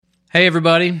Hey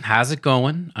everybody, how's it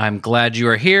going? I'm glad you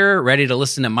are here, ready to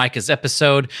listen to Micah's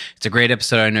episode. It's a great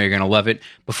episode. I know you're going to love it.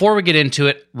 Before we get into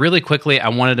it, really quickly, I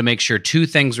wanted to make sure two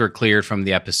things were cleared from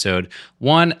the episode.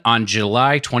 One, on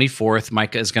July 24th,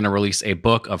 Micah is going to release a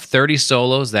book of 30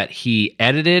 solos that he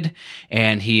edited,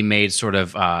 and he made sort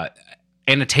of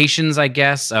annotations, I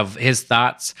guess, of his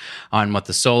thoughts on what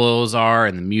the solos are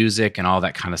and the music and all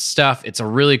that kind of stuff. It's a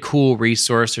really cool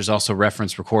resource. There's also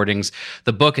reference recordings.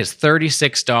 The book is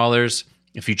 $36.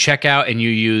 If you check out and you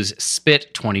use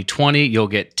SPIT 2020, you'll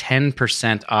get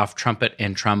 10% off trumpet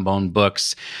and trombone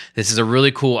books. This is a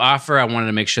really cool offer. I wanted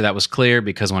to make sure that was clear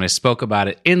because when I spoke about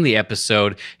it in the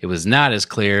episode, it was not as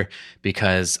clear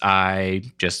because I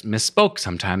just misspoke.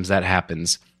 Sometimes that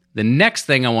happens. The next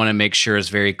thing I want to make sure is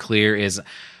very clear is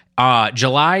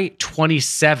July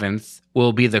 27th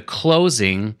will be the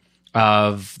closing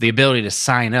of the ability to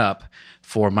sign up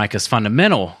for Micah's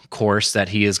fundamental course that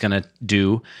he is going to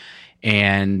do.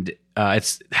 And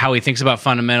it's how he thinks about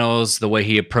fundamentals, the way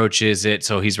he approaches it.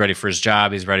 So he's ready for his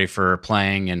job, he's ready for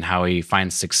playing, and how he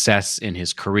finds success in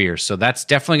his career. So that's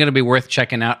definitely going to be worth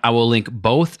checking out. I will link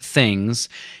both things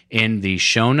in the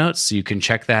show notes so you can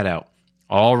check that out.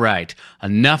 All right,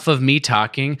 enough of me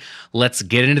talking. Let's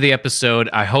get into the episode.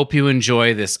 I hope you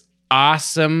enjoy this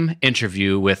awesome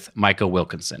interview with Micah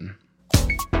Wilkinson.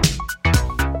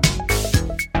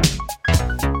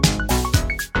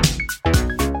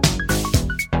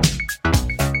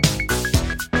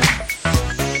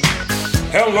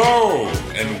 Hello,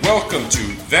 and welcome to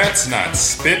That's Not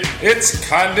Spit, It's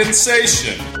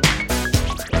Condensation.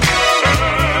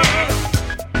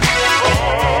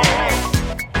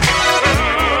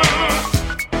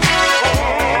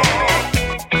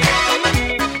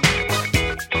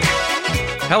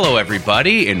 Hello,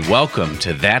 everybody, and welcome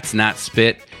to That's Not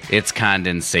Spit, It's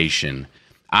Condensation.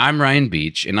 I'm Ryan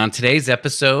Beach, and on today's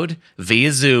episode,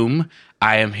 via Zoom,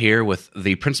 I am here with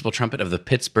the principal trumpet of the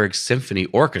Pittsburgh Symphony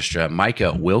Orchestra,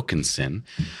 Micah Wilkinson.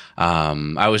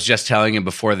 I was just telling him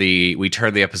before we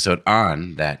turned the episode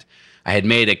on that I had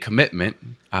made a commitment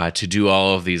to do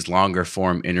all of these longer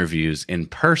form interviews in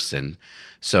person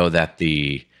so that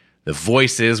the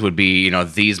voices would be,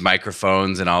 these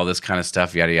microphones and all this kind of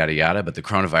stuff, yada, yada, yada. But the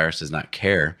coronavirus does not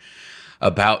care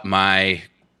about my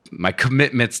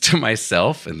commitments to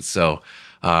myself. And so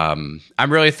I'm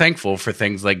really thankful for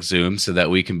things like Zoom so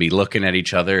that we can be looking at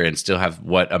each other and still have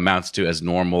what amounts to as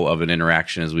normal of an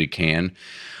interaction as we can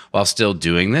while still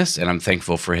doing this. And I'm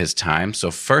thankful for his time.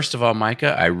 So first of all,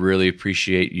 Micah, I really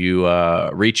appreciate you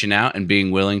reaching out and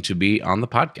being willing to be on the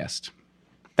podcast.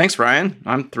 Thanks, Ryan.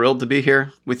 I'm thrilled to be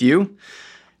here with you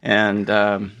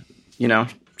and,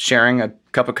 sharing a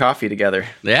cup of coffee together.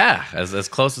 Yeah, as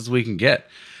close as we can get.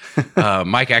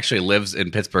 Mike actually lives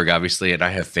in Pittsburgh, obviously, and I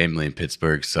have family in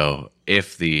Pittsburgh. So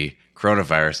if the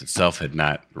coronavirus itself had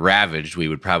not ravaged, we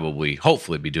would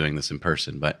hopefully be doing this in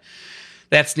person. But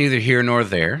that's neither here nor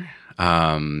there.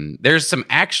 There's some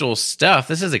actual stuff.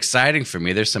 This is exciting for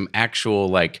me. There's some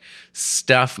actual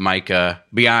stuff, Micah,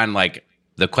 beyond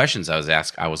the questions I was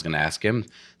going to ask him,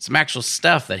 some actual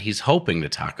stuff that he's hoping to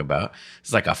talk about.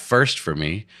 It's like a first for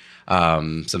me.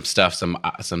 Some stuff,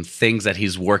 some things that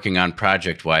he's working on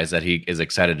project-wise that he is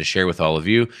excited to share with all of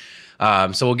you.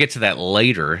 So we'll get to that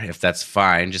later, if that's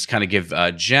fine. Just kind of give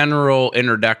a general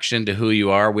introduction to who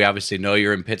you are. We obviously know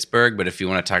you're in Pittsburgh, but if you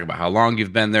want to talk about how long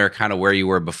you've been there, kind of where you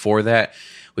were before that,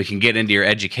 we can get into your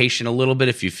education a little bit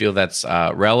if you feel that's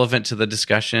relevant to the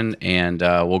discussion, and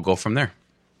we'll go from there.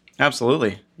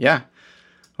 Absolutely. Yeah.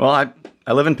 Well,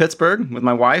 I live in Pittsburgh with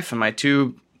my wife and my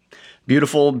two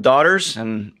beautiful daughters,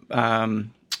 and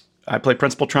I play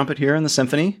principal trumpet here in the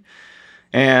symphony.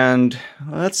 And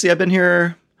let's see, I've been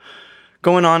here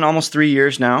going on almost 3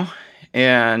 years now,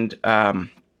 and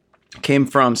came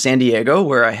from San Diego,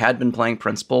 where I had been playing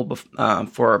principal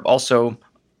for also,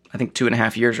 I think,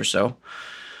 2.5 years or so.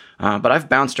 But I've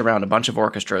bounced around a bunch of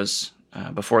orchestras.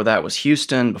 Before that was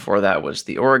Houston. Before that was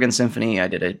the Oregon Symphony. I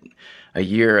did a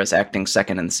year as acting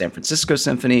second in the San Francisco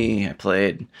Symphony. I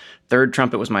played third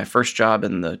trumpet, was my first job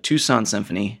in the Tucson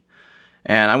Symphony.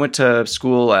 And I went to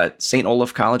school at St.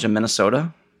 Olaf College in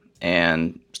Minnesota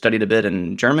and studied a bit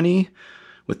in Germany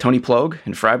with Tony Ploeg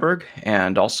in Freiburg,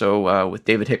 and also with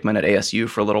David Hickman at ASU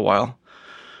for a little while.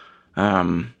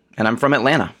 And I'm from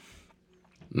Atlanta.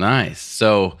 Nice.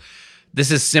 So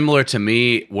this is similar to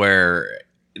me, where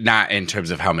not in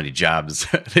terms of how many jobs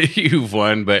that you've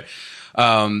won, but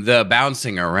the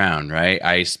bouncing around, right?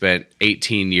 I spent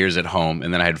 18 years at home,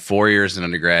 and then I had 4 years in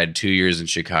undergrad, 2 years in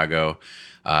Chicago,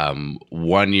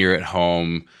 1 year at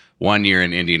home, 1 year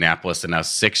in Indianapolis and now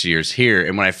 6 years here.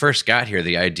 And when I first got here,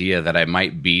 the idea that I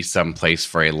might be someplace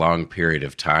for a long period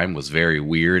of time was very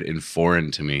weird and foreign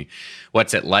to me.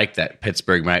 What's it like that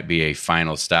Pittsburgh might be a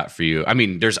final stop for you? I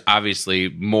mean, there's obviously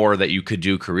more that you could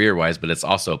do career-wise, but it's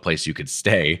also a place you could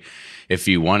stay if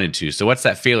you wanted to. So what's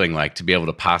that feeling like to be able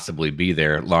to possibly be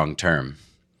there long term?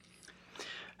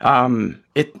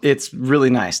 It's really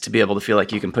nice to be able to feel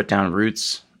like you can put down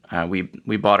roots.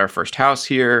 We bought our first house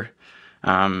here.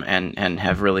 And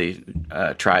have really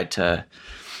tried to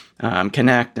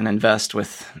connect and invest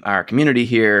with our community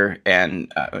here.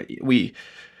 And we,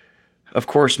 of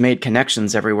course, made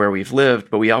connections everywhere we've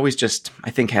lived, but we always just, I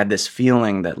think, had this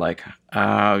feeling that like,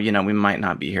 we might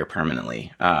not be here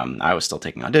permanently. I was still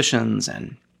taking auditions,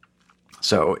 and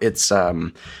so it's,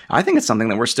 I think it's something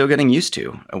that we're still getting used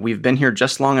to. We've been here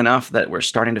just long enough that we're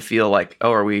starting to feel like,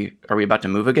 oh, are we about to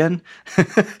move again?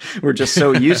 We're just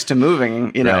so used to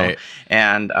moving, Right.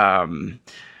 And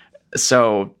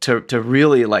so to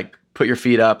really like put your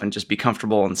feet up and just be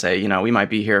comfortable and say, we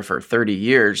might be here for 30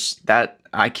 years, that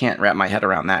I can't wrap my head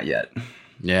around that yet.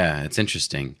 Yeah, it's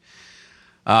interesting.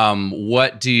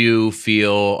 What do you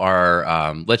feel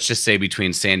are, let's just say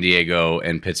between San Diego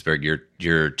and Pittsburgh,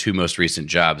 your two most recent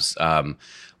jobs,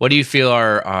 what do you feel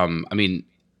are,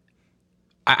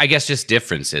 I guess just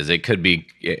differences. It could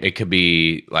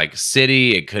be like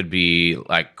city, it could be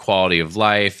like quality of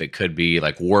life, it could be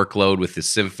like workload with the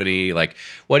symphony. Like,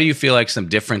 what do you feel like some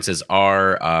differences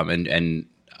are, and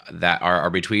that are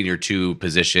between your two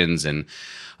positions, and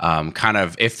kind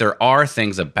of if there are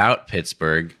things about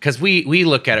Pittsburgh, because we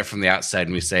look at it from the outside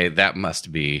and we say that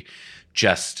must be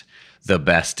just the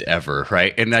best ever,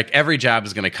 right? And like every job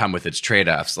is going to come with its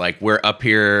trade-offs. Like we're up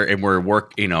here and we're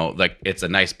like it's a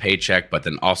nice paycheck, but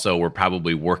then also we're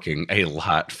probably working a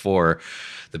lot for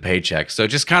the paycheck. So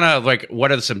just kind of like,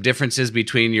 what are some differences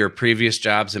between your previous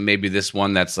jobs and maybe this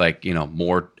one that's like,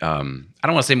 more, I don't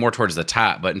want to say more towards the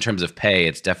top, but in terms of pay,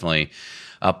 it's definitely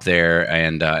up there,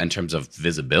 and in terms of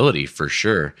visibility for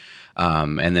sure.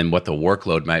 And then what the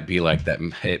workload might be like, that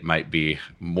it might be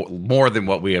more than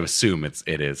what we assume it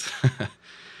is.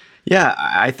 Yeah,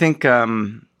 I think,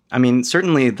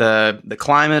 certainly the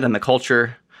climate and the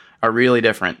culture are really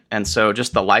different. And so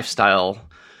just the lifestyle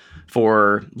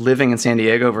for living in San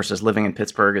Diego versus living in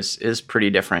Pittsburgh is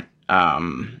pretty different.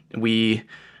 We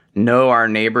know our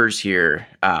neighbors here,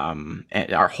 and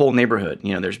our whole neighborhood.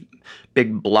 There's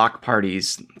big block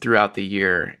parties throughout the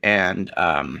year, and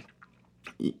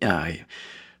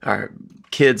our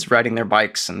kids riding their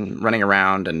bikes and running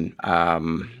around, and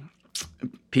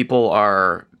people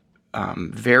are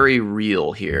very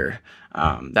real here.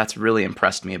 That's really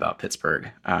impressed me about Pittsburgh,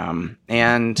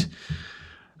 and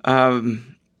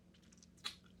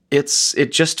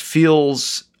it just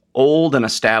feels old and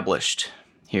established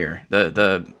here.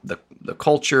 The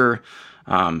culture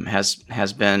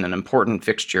has been an important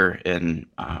fixture in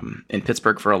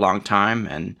Pittsburgh for a long time,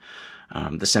 and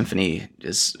the symphony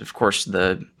is, of course,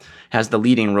 has the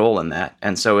leading role in that.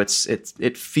 And so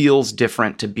it feels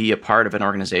different to be a part of an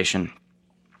organization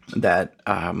that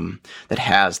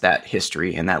has that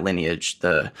history and that lineage.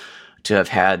 To have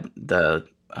had the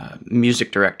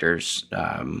music directors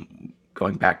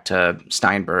going back to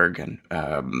Steinberg, and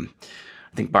I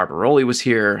think Barbaroli was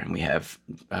here, and we have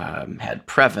had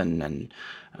Previn and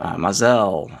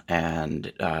Mazel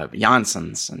and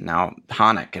Janssens, and now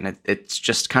Honeck, and it's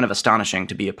just kind of astonishing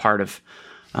to be a part of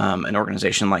an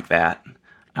organization like that,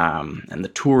 and the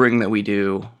touring that we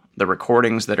do, the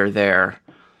recordings that are there.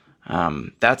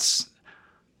 That's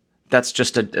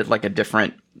just a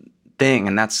different thing,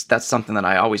 and that's something that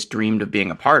I always dreamed of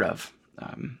being a part of.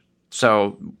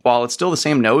 So while it's still the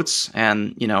same notes,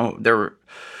 and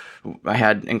I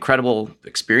had incredible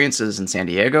experiences in San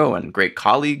Diego and great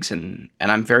colleagues, and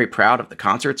I'm very proud of the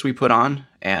concerts we put on.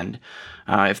 And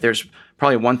if there's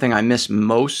probably one thing I miss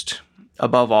most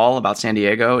above all about San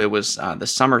Diego, it was the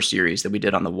summer series that we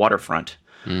did on the waterfront.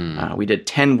 We did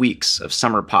 10 weeks of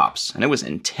summer pops, and it was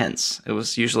intense. It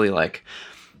was usually like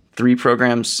 3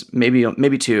 programs,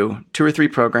 maybe 2 or 3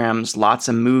 programs, lots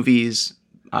of movies,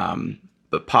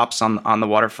 but pops on the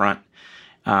waterfront.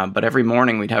 But every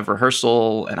morning we'd have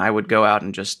rehearsal, and I would go out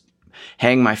and just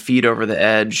hang my feet over the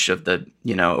edge of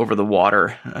over the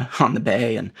water on the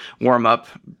bay and warm up,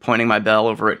 pointing my bell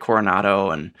over at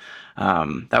Coronado. And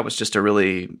that was just a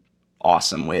really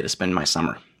awesome way to spend my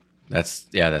summer. That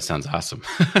sounds awesome.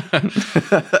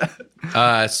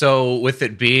 So with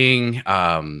it being,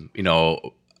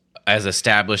 as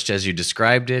established as you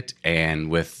described it, and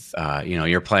with,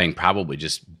 you're playing probably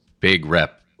just big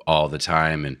rep all the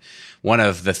time. And one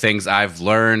of the things I've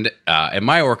learned in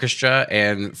my orchestra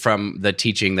and from the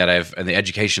teaching and the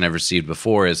education I've received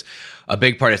before is a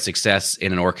big part of success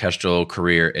in an orchestral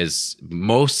career is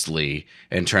mostly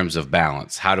in terms of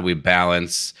balance. How do we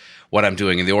balance what I'm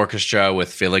doing in the orchestra with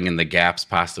filling in the gaps,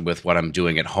 possibly with what I'm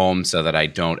doing at home, so that I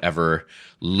don't ever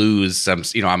lose some,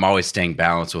 I'm always staying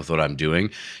balanced with what I'm doing.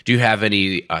 Do you have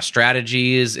any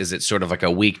strategies? Is it sort of like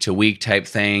a week to week type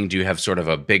thing? Do you have sort of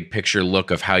a big picture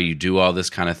look of how you do all this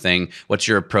kind of thing? What's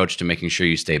your approach to making sure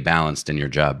you stay balanced in your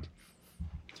job?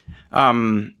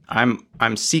 I'm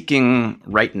seeking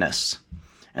rightness.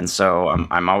 And so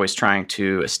I'm always trying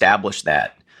to establish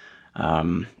that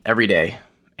every day.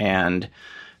 And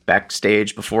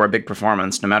backstage before a big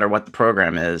performance, no matter what the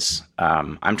program is,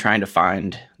 I'm trying to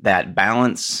find that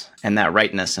balance and that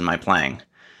rightness in my playing.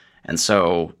 And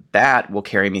so that will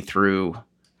carry me through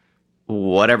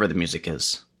whatever the music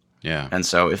is. Yeah. And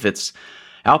so if it's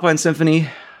Alpine Symphony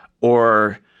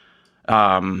or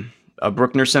a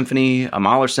Bruckner Symphony, a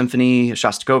Mahler Symphony, a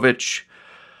Shostakovich,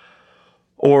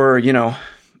 or,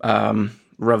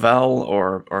 Ravel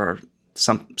or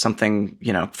something,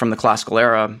 from the classical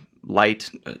era, light,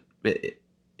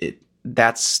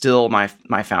 that's still my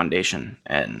foundation.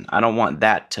 And I don't want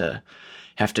that to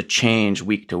have to change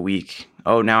week to week.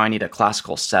 Oh, now I need a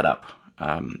classical setup.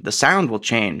 The sound will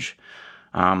change,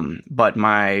 but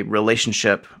my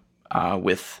relationship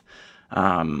with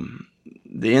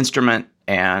the instrument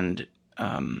and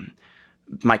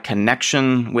my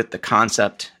connection with the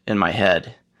concept in my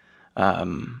head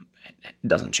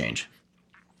doesn't change.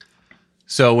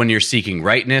 So when you're seeking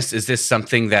rightness, is this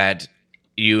something that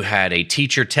you had a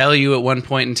teacher tell you at one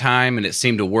point in time and it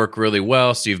seemed to work really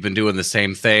well, so you've been doing the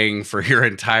same thing for your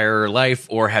entire life?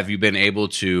 Or have you been able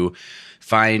to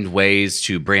find ways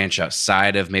to branch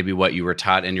outside of maybe what you were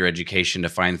taught in your education to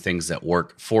find things that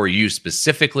work for you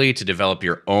specifically, to develop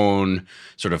your own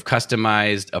sort of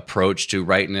customized approach to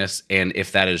rightness? And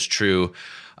if that is true,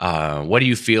 what do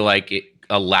you feel like it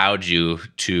allowed you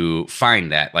to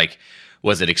find that? Like,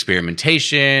 was it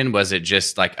experimentation? Was it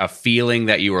just like a feeling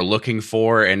that you were looking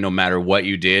for, and no matter what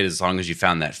you did, as long as you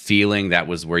found that feeling, that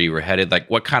was where you were headed? Like,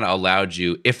 what kind of allowed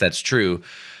you, if that's true,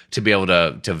 to be able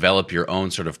to develop your own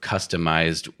sort of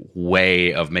customized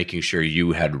way of making sure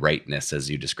you had rightness, as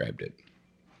you described it?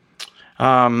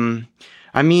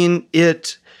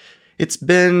 It's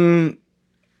been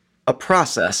a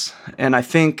process, and I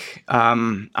think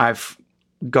I've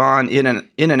gone in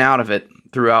and out of it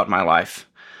throughout my life.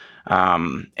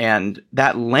 And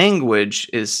that language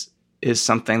is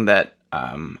something that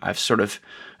I've sort of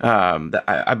that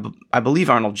I believe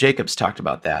Arnold Jacobs talked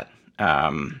about that.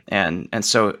 And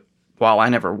so while I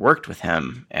never worked with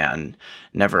him and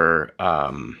never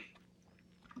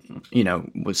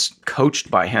was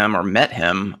coached by him or met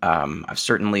him, I've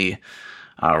certainly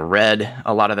read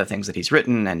a lot of the things that he's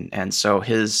written, and so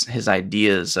his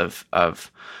ideas of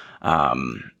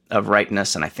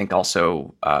rightness, and I think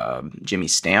also Jimmy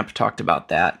Stamp talked about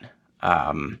that.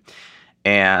 I've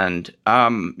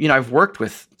worked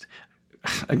with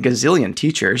a gazillion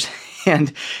teachers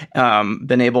and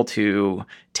been able to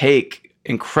take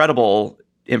incredible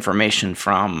information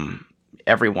from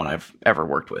everyone I've ever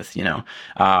worked with,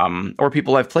 or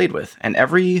people I've played with. And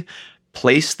every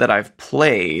place that I've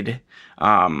played,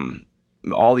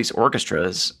 all these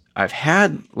orchestras, I've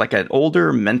had like an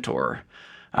older mentor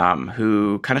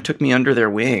who kind of took me under their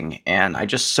wing, and I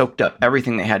just soaked up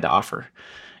everything they had to offer.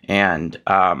 And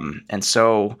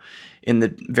so in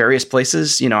the various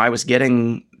places, I was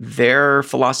getting their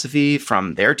philosophy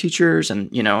from their teachers,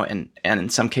 and in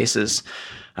some cases,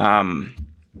 that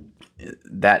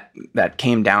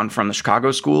came down from the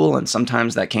Chicago school, and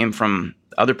sometimes that came from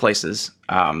other places.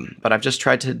 But I've just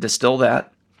tried to distill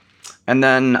that. And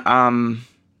then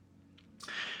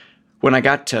when I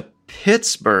got to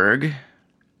Pittsburgh,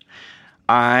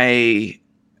 I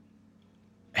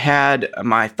had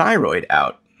my thyroid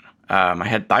out. I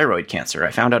had thyroid cancer.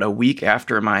 I found out a week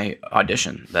after my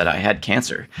audition that I had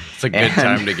cancer. It's a good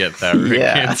time to get thyroid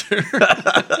cancer.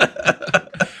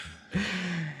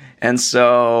 And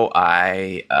so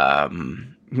I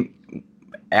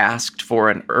asked for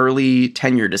an early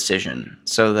tenure decision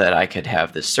so that I could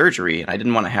have this surgery. And I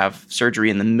didn't want to have surgery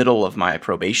in the middle of my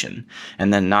probation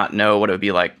and then not know what it would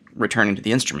be like returning to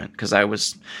the instrument, because I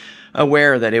was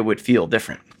aware that it would feel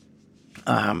different.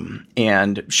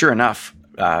 And sure enough,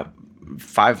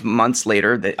 5 months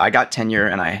later, I got tenure,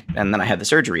 and then I had the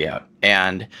surgery out,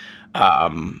 and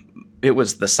it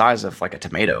was the size of like a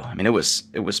tomato. I mean, it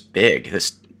was big,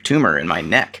 this tumor in my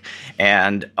neck,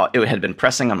 and it had been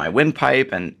pressing on my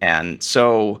windpipe, and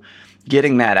so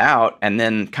getting that out, and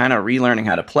then kind of relearning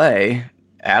how to play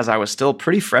as I was still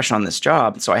pretty fresh on this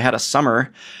job. So I had a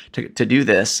summer to do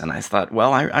this. And I thought,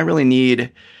 well, I really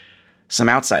need some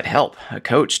outside help, a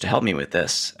coach to help me with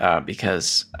this,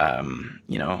 because,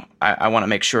 I want to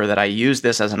make sure that I use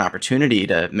this as an opportunity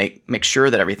to make sure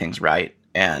that everything's right.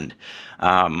 And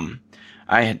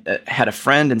I had a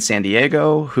friend in San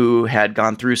Diego who had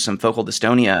gone through some focal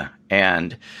dystonia,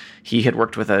 and he had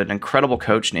worked with an incredible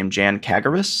coach named Jan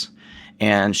Kagaris,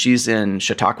 and she's in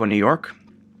Chautauqua, New York.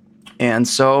 And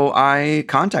so I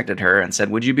contacted her and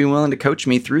said, would you be willing to coach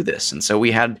me through this? And so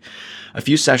we had a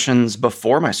few sessions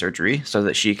before my surgery so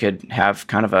that she could have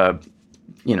kind of a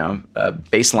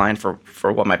baseline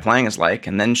for what my playing is like.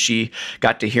 And then she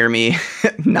got to hear me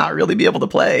not really be able to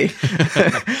play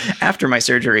after my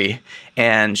surgery.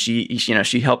 And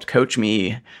she helped coach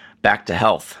me back to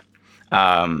health.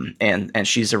 And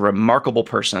she's a remarkable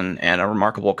person and a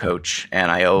remarkable coach.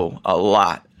 And I owe a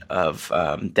lot of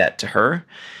debt to her.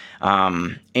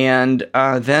 Then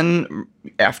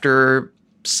after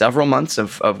several months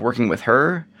of working with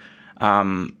her,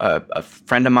 a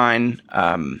friend of mine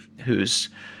who's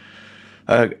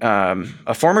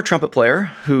a former trumpet player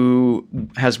who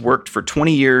has worked for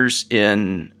 20 years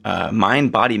in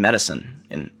mind-body medicine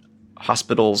in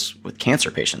hospitals with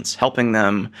cancer patients, helping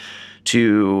them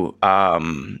to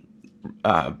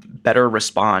better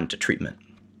respond to treatment.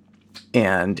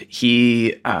 And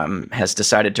he has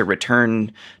decided to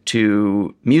return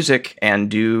to music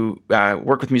and do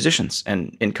work with musicians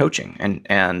and in coaching.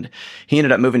 And he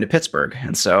ended up moving to Pittsburgh.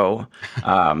 And so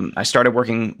I started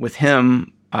working with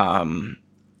him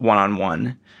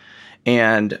one-on-one.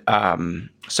 And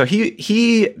so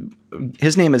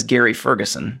his name is Gary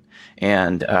Ferguson.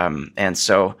 And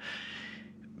so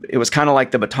it was kind of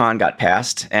like the baton got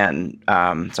passed. And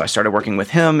so I started working with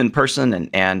him in person,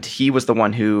 and he was the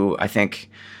one who, I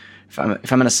think, if I'm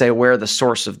going to say where the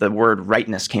source of the word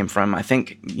rightness came from, I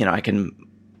think, I can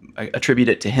attribute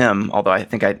it to him, although I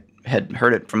think I had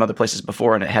heard it from other places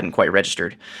before and it hadn't quite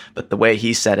registered. But the way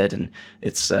he said it, and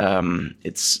it's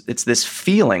this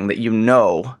feeling that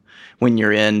when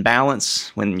you're in balance,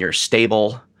 when you're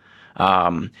stable,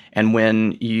 and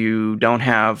when you don't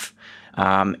have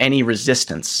any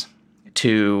resistance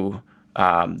to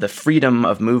the freedom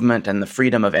of movement and the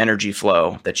freedom of energy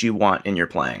flow that you want in your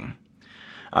playing.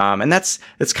 And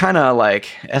it's kind of like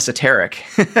esoteric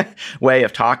way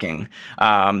of talking,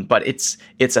 but it's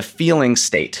a feeling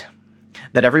state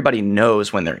that everybody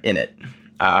knows when they're in it.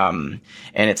 And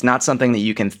it's not something that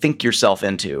you can think yourself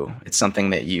into. It's something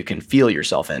that you can feel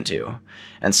yourself into.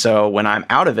 And so when I'm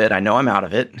out of it, I know I'm out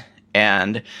of it.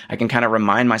 And I can kind of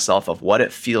remind myself of what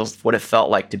it felt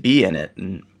like to be in it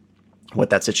and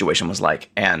what that situation was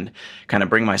like, and kind of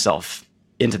bring myself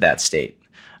into that state.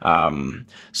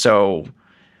 So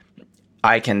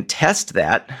I can test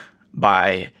that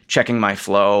by checking my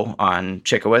flow on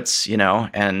Chikowitz,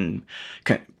 and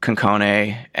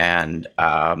Concone and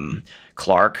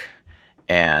Clark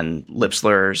and lip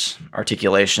slurs,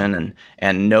 articulation,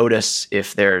 and notice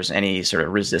if there's any sort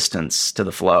of resistance to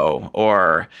the flow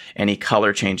or any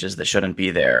color changes that shouldn't be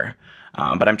there.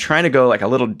 But I'm trying to go like a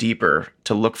little deeper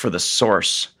to look for the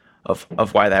source of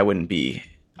why that wouldn't be.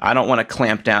 I don't want to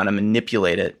clamp down and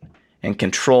manipulate it and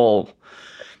control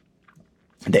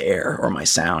the air or my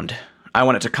sound. I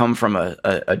want it to come from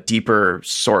a deeper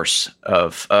source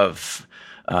of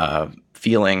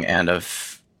feeling and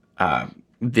of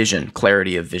vision,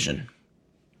 clarity of vision.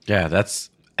 Yeah,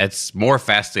 it's more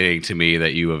fascinating to me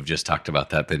that you have just talked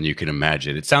about that than you can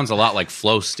imagine. It sounds a lot like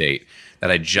flow state that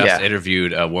I just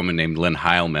interviewed a woman named Lynn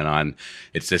Heilman on.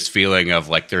 It's this feeling of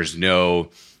like there's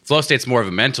no flow state's more of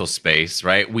a mental space,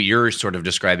 right? You're sort of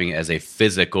describing it as a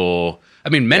physical, I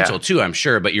mean, mental too, I'm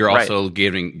sure, but you're also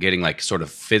getting like sort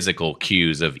of physical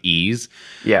cues of ease.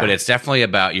 Yeah. But it's definitely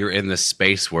about you're in this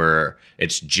space where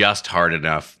it's just hard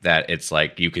enough that it's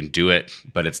like you can do it,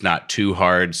 but it's not too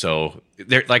hard. So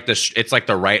they're like it's like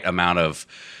the right amount of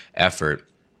effort.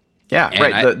 Yeah, and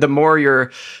right. The more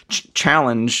your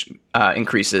challenge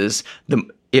increases,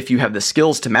 if you have the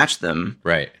skills to match them,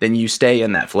 right, then you stay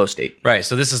in that flow state. Right.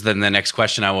 So this is the next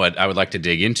question I would like to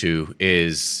dig into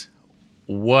is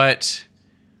what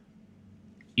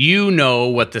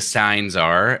what the signs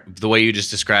are. The way you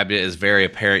just described it is very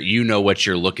apparent. You know what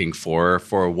you're looking for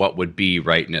what would be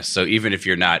rightness. So even if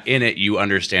you're not in it, you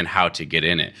understand how to get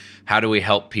in it. How do we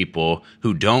help people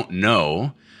who don't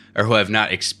know or who have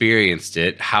not experienced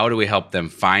it? How do we help them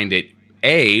find it,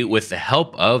 A, with the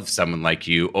help of someone like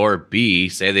you, or B,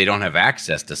 say they don't have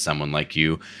access to someone like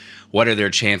you? What are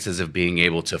their chances of being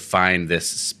able to find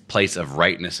this place of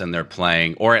rightness in their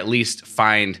playing, or at least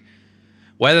find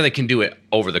whether they can do it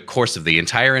over the course of the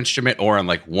entire instrument or on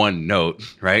like one note,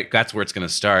 right? That's where it's going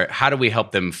to start. How do we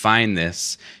help them find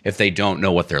this if they don't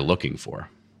know what they're looking for?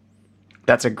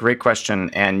 That's a great question.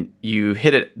 And you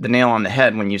hit the nail on the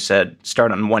head when you said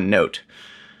start on one note,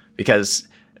 because,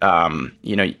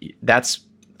 that's,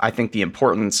 I think, the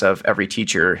importance of every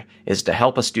teacher is to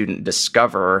help a student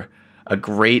discover a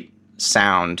great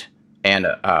sound and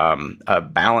a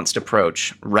balanced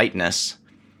approach, rightness,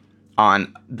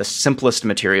 on the simplest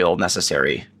material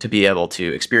necessary to be able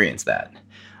to experience that.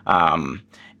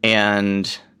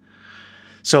 And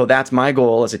so that's my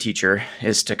goal as a teacher,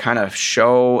 is to kind of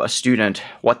show a student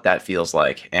what that feels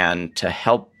like and to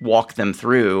help walk them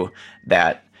through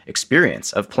that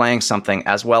experience of playing something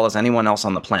as well as anyone else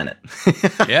on the planet.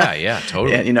 Yeah,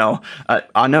 totally. And,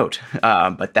 a note,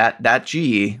 but that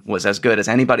G was as good as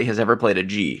anybody has ever played a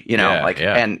G.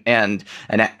 And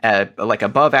like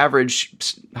above average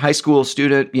high school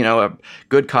student, a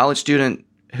good college student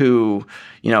who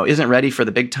isn't ready for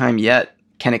the big time yet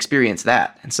can experience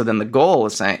that. And so then the goal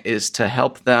is to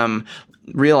help them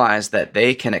realize that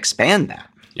they can expand that.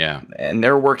 Yeah, and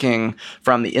they're working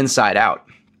from the inside out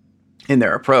in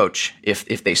their approach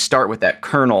if they start with that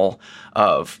kernel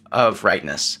of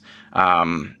rightness.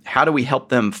 How do we help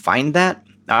them find that?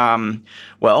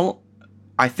 Well,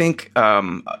 I think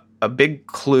a big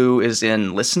clue is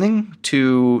in listening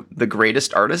to the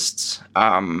greatest artists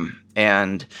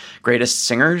and greatest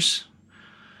singers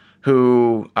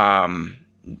who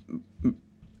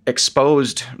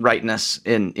exposed rightness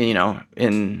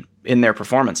in their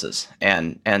performances.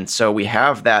 And so we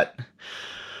have that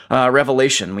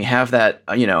revelation. We have that,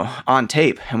 on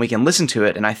tape, and we can listen to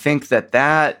it. And I think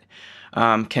that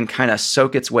can kind of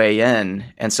soak its way in.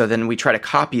 And so then we try to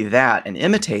copy that and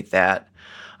imitate that.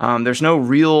 There's no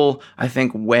real, I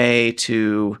think, way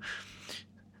to,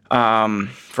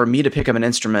 for me to pick up an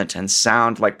instrument and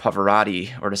sound like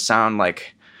Pavarotti or to sound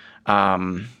like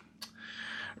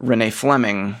Renee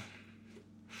Fleming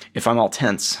if I'm all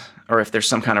tense or if there's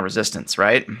some kind of resistance,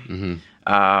 right? Mm-hmm.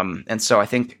 And so I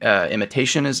think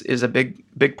imitation is a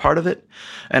big part of it.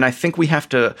 And I think we have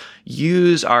to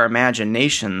use our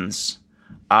imaginations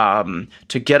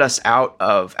to get us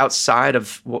outside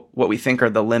of what we think are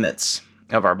the limits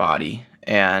of our body.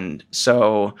 And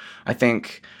so I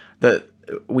think that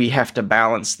we have to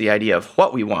balance the idea of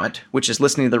what we want, which is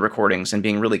listening to the recordings and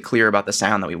being really clear about the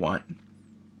sound that we want.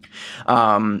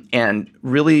 And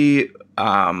really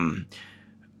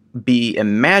be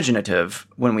imaginative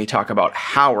when we talk about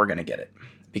how we're going to get it,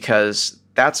 because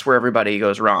that's where everybody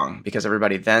goes wrong, because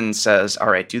everybody then says,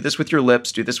 all right, do this with your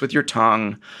lips, do this with your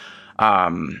tongue,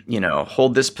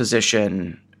 hold this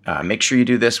position, make sure you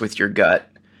do this with your gut.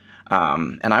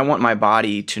 And I want my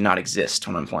body to not exist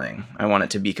when I'm playing. I want it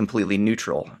to be completely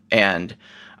neutral. And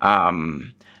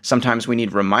sometimes we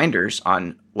need reminders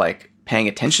on like paying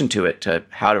attention to it, to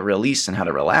how to release and how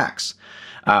to relax.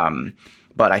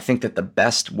 But I think that the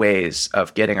best ways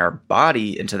of getting our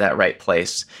body into that right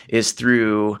place is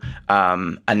through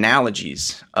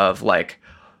analogies of like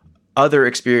other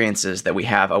experiences that we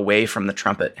have away from the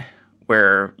trumpet,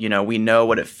 where, we know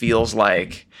what it feels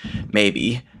like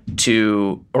maybe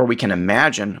or we can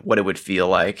imagine what it would feel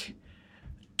like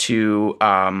to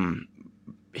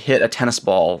hit a tennis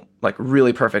ball like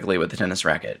really perfectly with a tennis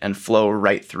racket and flow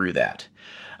right through that,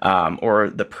 or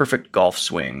the perfect golf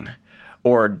swing,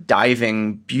 or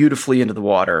diving beautifully into the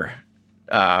water.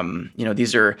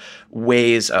 These are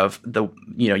ways of that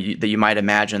you might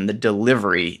imagine the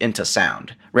delivery into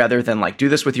sound, rather than like do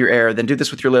this with your air, then do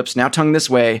this with your lips, now tongue this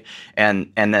way,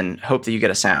 and then hope that you get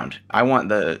a sound. I want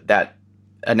that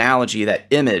analogy, that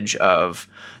image of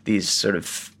these sort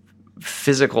of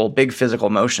big physical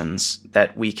motions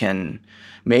that we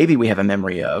have a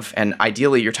memory of. And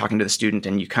ideally you're talking to the student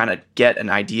and you kind of get an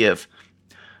idea of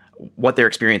what their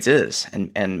experience is.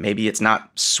 And maybe it's not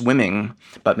swimming,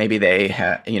 but maybe they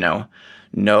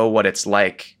know what it's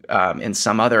like in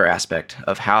some other aspect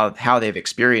of how they've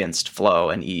experienced flow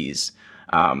and ease.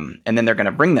 And then they're going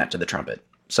to bring that to the trumpet,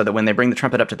 so that when they bring the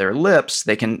trumpet up to their lips,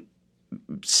 they can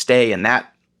stay in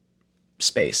that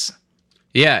space.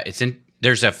 Yeah,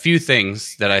 there's a few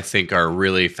things that I think are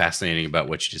really fascinating about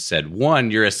what you just said. One,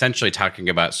 you're essentially talking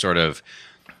about sort of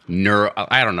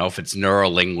I don't know if it's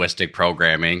neuro-linguistic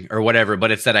programming or whatever,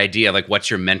 but it's that idea, like, what's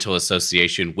your mental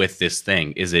association with this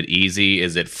thing? Is it easy?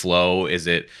 Is it flow? Is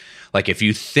it like, if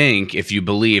you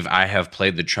believe I have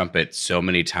played the trumpet so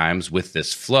many times with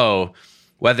this flow,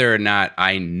 whether or not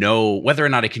I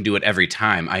can do it every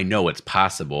time, I know it's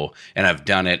possible and I've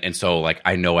done it. And so like,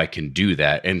 I know I can do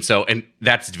that. And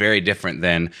that's very different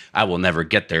than I will never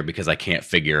get there because I can't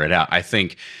figure it out. I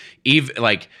think even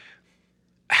like,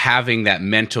 having that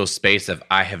mental space of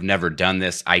I have never done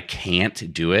this, I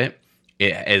can't do it,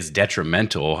 it is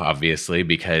detrimental, obviously,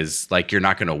 because like you're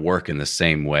not going to work in the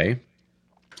same way.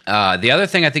 The other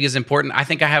thing I think is important, I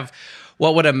think I have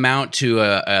what would amount to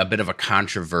a bit of a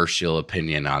controversial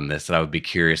opinion on this that I would be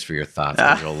curious for your thoughts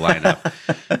as it'll line up.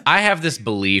 I have this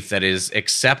belief that it is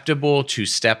acceptable to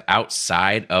step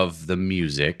outside of the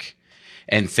music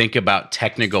and think about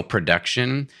technical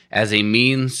production as a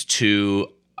means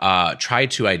to try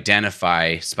to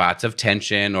identify spots of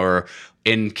tension or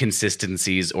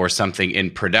inconsistencies or something in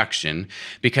production.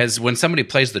 Because when somebody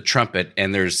plays the trumpet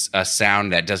and there's a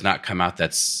sound that does not come out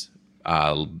that's,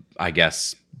 I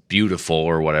guess, beautiful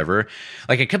or whatever,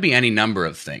 like it could be any number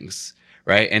of things,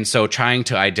 right? And so trying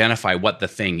to identify what the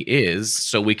thing is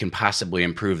so we can possibly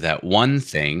improve that one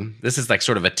thing, this is like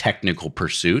sort of a technical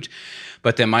pursuit.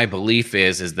 But then my belief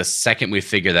is the second we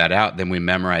figure that out, then we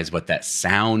memorize what that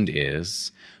sound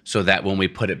is, so that when we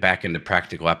put it back into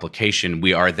practical application,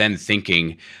 we are then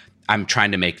thinking, I'm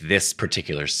trying to make this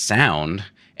particular sound,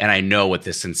 and I know what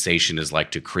the sensation is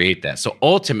like to create that. So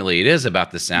ultimately, it is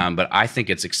about the sound, but I think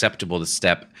it's acceptable to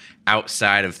step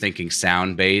outside of thinking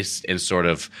sound-based and sort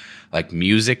of like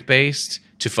music-based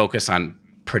to focus on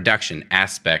production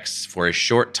aspects for a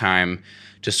short time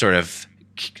to sort of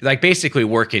like basically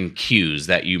work in cues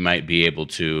that you might be able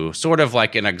to, sort of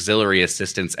like an auxiliary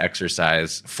assistance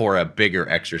exercise for a bigger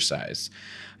exercise.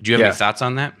 Do you have any thoughts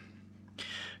on that?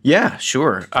 Yeah,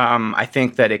 sure. I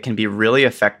think that it can be really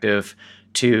effective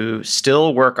to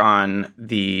still work on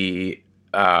the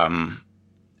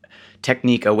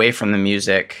technique away from the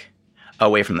music,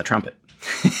 away from the trumpet.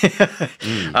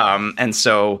 And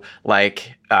so,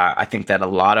 like, I think that a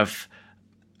lot of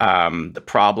the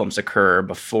problems occur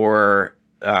before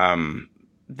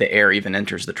the air even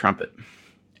enters the trumpet.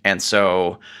 And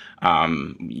so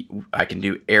I can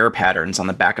do air patterns on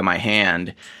the back of my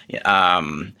hand,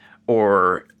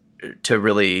 or to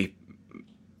really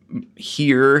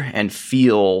hear and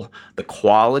feel the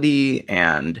quality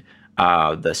and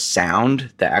the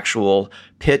sound, the actual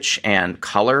pitch and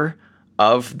color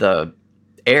of the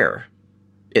air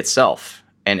itself.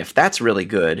 And if that's really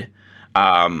good,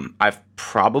 I've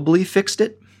probably fixed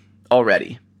it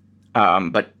already.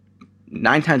 But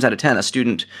 9 times out of 10, a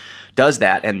student does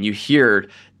that, and you hear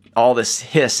all this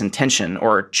hiss and tension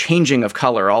or changing of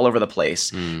color all over the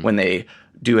place when they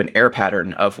do an air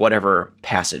pattern of whatever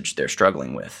passage they're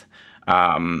struggling with.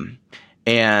 And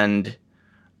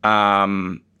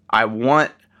I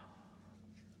want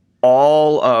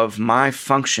all of my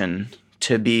function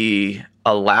to be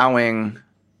allowing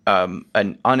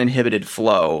an uninhibited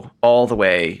flow all the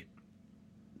way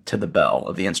to the bell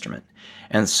of the instrument.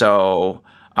 And so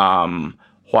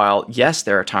while, yes,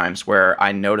 there are times where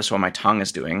I notice what my tongue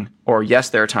is doing, or yes,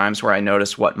 there are times where I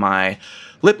notice what my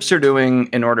lips are doing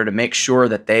in order to make sure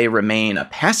that they remain a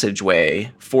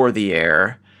passageway for the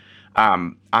air,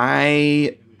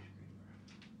 by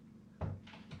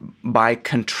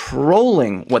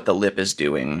controlling what the lip is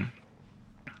doing,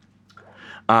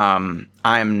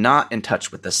 I'm not in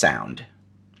touch with the sound.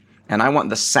 And I want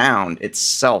the sound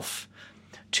itself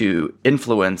to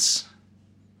influence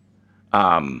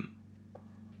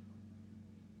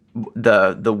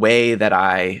the way that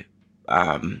I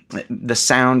the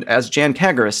sound, as Jan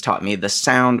Kagaris taught me, the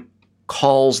sound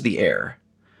calls the air.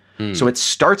 So it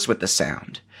starts with the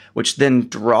sound, which then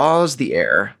draws the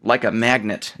air like a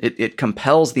magnet. It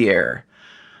compels the air,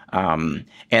 and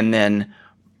then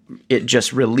it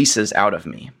just releases out of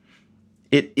me.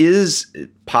 It is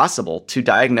possible to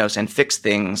diagnose and fix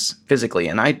things physically,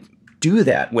 and I do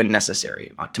that when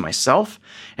necessary, to myself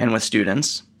and with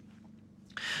students.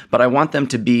 But I want them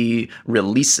to be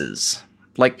releases,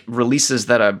 like releases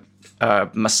that a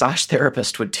massage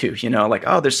therapist would do, like,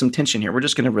 oh, there's some tension here. We're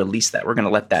just going to release that. We're going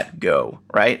to let that go,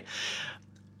 right?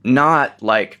 Not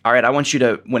like, all right, I want you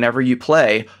to, whenever you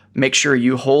play, make sure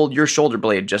you hold your shoulder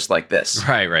blade just like this.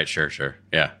 Right, sure.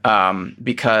 Yeah.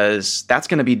 Because that's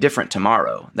going to be different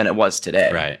tomorrow than it was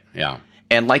today. Right, yeah.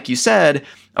 And like you said,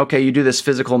 okay, you do this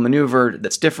physical maneuver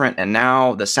that's different, and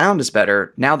now the sound is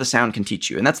better. Now the sound can teach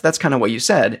you. And that's kind of what you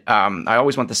said. I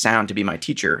always want the sound to be my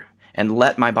teacher and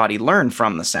let my body learn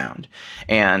from the sound.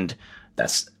 And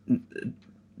that's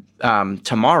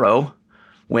tomorrow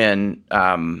when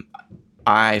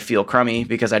I feel crummy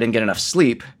because I didn't get enough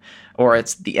sleep, or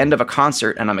it's the end of a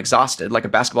concert and I'm exhausted, like a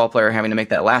basketball player having to make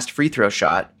that last free throw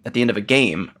shot at the end of a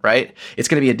game, right? It's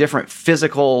going to be a different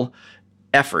physical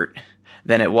effort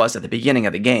than it was at the beginning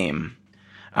of the game.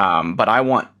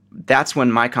 But that's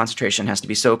when my concentration has to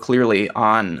be so clearly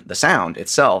on the sound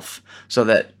itself so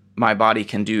that my body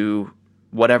can do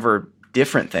whatever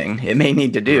different thing it may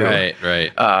need to do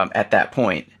Right. at that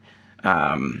point.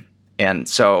 And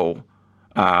so,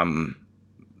 yeah,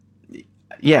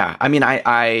 I mean,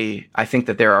 I think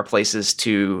that there are places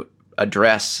to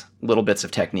address little bits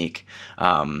of technique.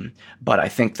 But I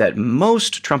think that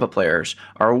most trumpet players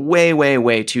are way, way,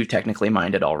 way too technically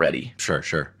minded already.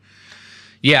 Sure.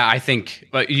 Yeah, I think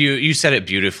you said it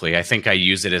beautifully. I think I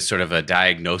use it as sort of a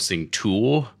diagnosing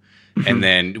tool. And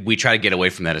then we try to get away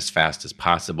from that as fast as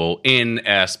possible in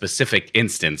a specific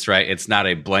instance, right? It's not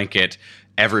a blanket,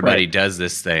 everybody does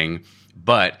this thing.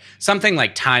 But something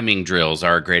like timing drills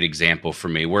are a great example for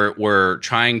me. We're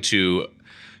trying to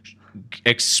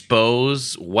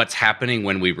expose what's happening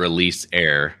when we release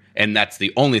air, and that's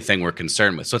the only thing we're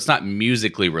concerned with. So it's not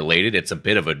musically related. It's a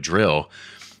bit of a drill,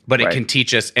 but it can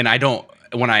teach us. And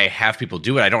when I have people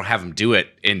do it, I don't have them do it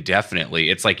indefinitely.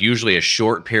 It's like usually a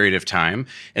short period of time,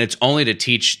 and it's only to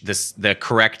teach the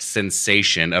correct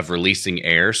sensation of releasing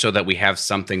air so that we have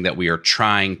something that we are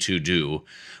trying to do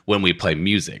when we play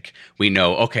music. We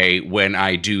know, okay, when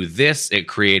I do this, it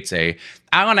creates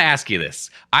I want to ask you this.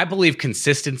 I believe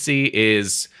consistency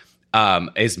is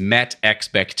met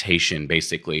expectation,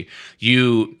 basically.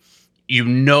 You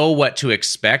know what to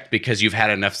expect because you've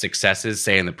had enough successes,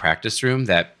 say in the practice room,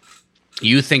 that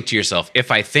you think to yourself,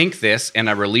 if I think this and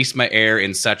I release my air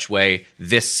in such way,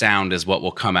 this sound is what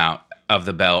will come out of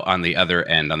the bell on the other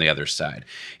end, on the other side.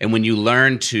 And when you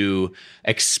learn to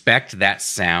expect that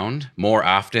sound more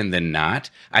often than not,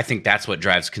 I think that's what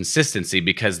drives consistency,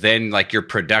 because then like your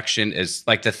production is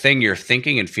like the thing you're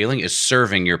thinking and feeling is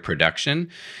serving your production.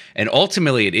 And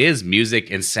ultimately it is music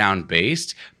and sound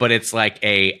based, but it's like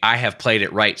I have played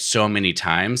it right so many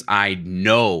times. I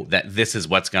know that this is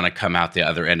what's going to come out the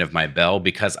other end of my bell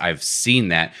because I've seen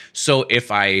that. So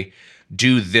if I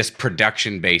do this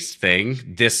production-based thing,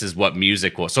 this is what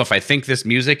music will. So if I think this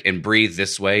music and breathe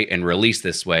this way and release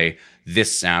this way,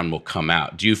 this sound will come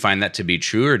out. Do you find that to be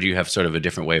true, or do you have sort of a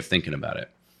different way of thinking about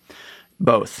it?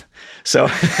 Both. So,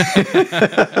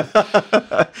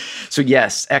 so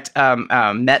yes,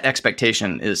 met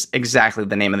expectation is exactly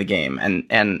the name of the game. And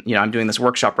you know, I'm doing this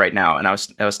workshop right now, and I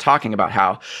was talking about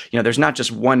how, you know, there's not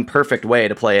just one perfect way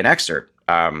to play an excerpt.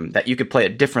 That you could play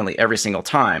it differently every single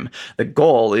time. The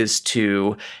goal is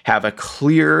to have a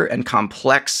clear and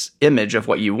complex image of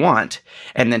what you want,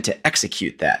 and then to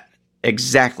execute that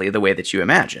exactly the way that you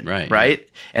imagine. Right? Yeah.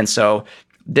 And so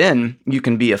then you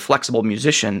can be a flexible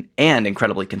musician and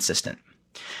incredibly consistent.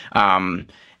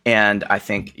 And I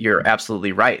think you're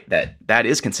absolutely right that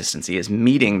is consistency, is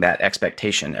meeting that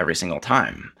expectation every single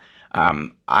time.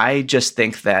 I just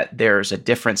think that there's a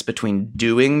difference between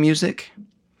doing music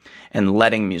and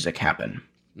letting music happen.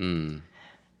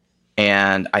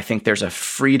 And I think there's a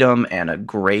freedom and a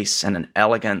grace and an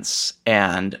elegance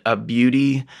and a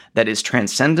beauty that is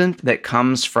transcendent that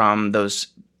comes from those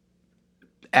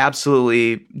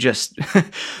absolutely just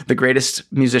the greatest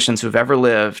musicians who've ever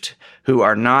lived, who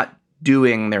are not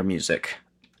doing their music.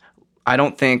 I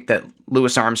don't think that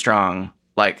Louis Armstrong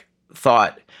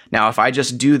thought, now, if I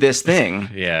just do this thing,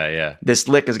 this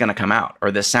lick is going to come out,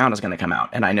 or this sound is going to come out.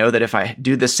 And I know that if I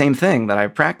do the same thing that I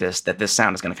practiced, that this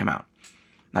sound is going to come out.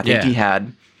 I think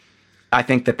I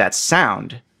think that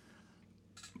sound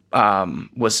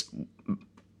was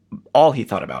all he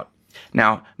thought about.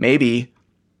 Now, maybe,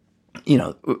 you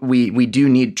know, we do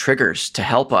need triggers to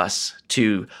help us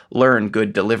to learn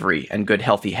good delivery and good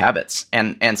healthy habits.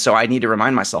 And so I need to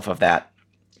remind myself of that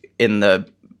in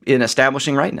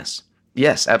establishing rightness.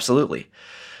 Yes, absolutely.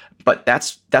 But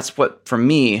that's what, for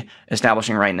me,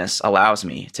 establishing rightness allows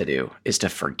me to do, is to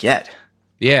forget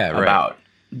about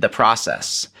the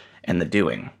process and the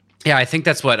doing. Yeah, I think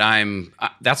that's what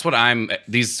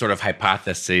these sort of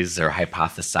hypotheses, or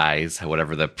hypothesize,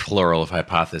 whatever the plural of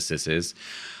hypothesis is.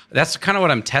 That's kind of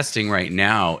what I'm testing right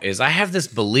now. Is I have this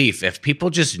belief, if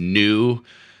people just knew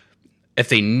that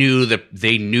they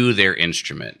knew their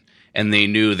instrument and they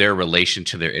knew their relation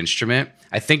to their instrument,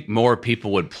 I think more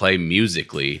people would play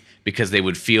musically, because they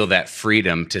would feel that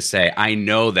freedom to say, I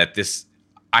know that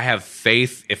I have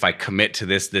faith, if I commit to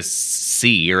this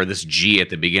C or this G at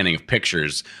the beginning of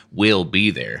pictures will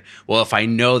be there. Well, if I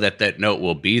know that note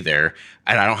will be there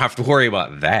and I don't have to worry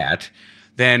about that,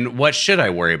 then what should I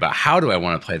worry about? How do I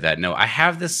want to play that note? I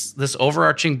have this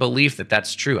overarching belief that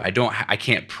that's true. I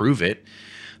can't prove it,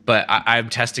 but I'm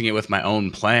testing it with my own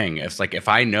playing. It's like, if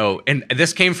I know, and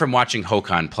this came from watching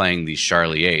Håkan playing these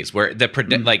Charliers, where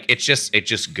it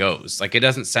just goes. Like, it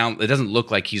doesn't look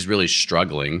like he's really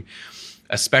struggling,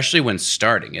 especially when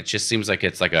starting. It just seems like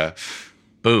it's like a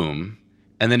boom,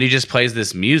 and then he just plays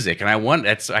this music. And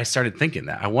I started thinking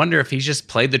that. I wonder if he just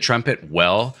played the trumpet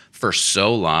well for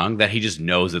so long that he just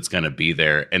knows it's going to be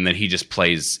there. And then he just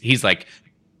plays, he's like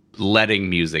letting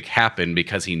music happen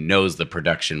because he knows the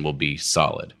production will be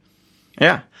solid.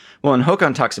 Yeah. Well, and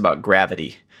Håkon talks about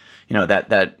gravity,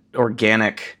 that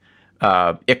organic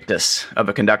ictus of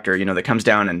a conductor, that comes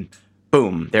down and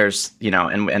boom, there's,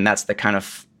 and that's the kind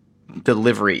of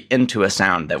delivery into a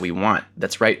sound that we want.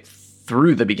 That's right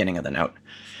through the beginning of the note.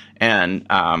 And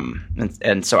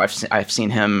so I've seen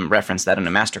him reference that in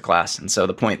a masterclass. And so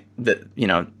the point that,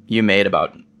 you made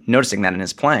about noticing that in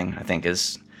his playing, I think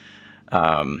is,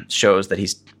 shows that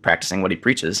he's practicing what he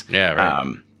preaches. Yeah.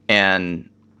 Right.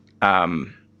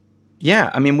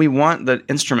 We want the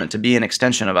instrument to be an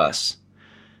extension of us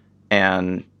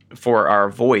and for our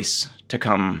voice to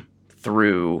come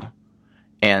through,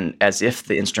 and as if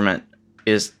the instrument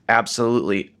is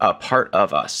absolutely a part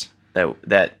of us,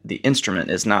 that the instrument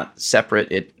is not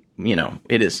separate. It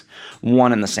is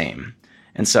one and the same.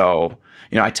 And so,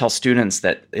 I tell students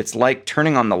that it's like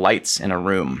turning on the lights in a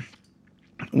room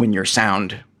when your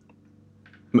sound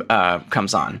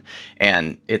comes on,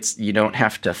 and you don't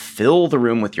have to fill the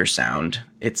room with your sound.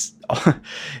 It's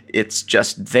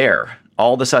just there.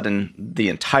 All of a sudden, the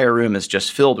entire room is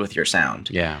just filled with your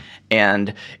sound. Yeah.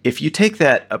 And if you take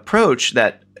that approach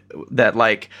that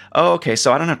like, oh, okay,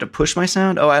 so I don't have to push my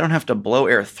sound. Oh, I don't have to blow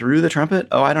air through the trumpet.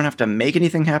 Oh, I don't have to make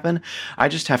anything happen. I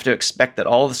just have to expect that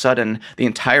all of a sudden the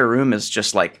entire room is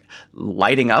just like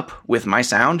lighting up with my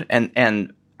sound.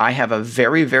 And I have a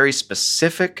very, very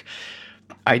specific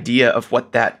idea of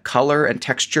what that color and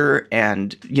texture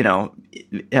and,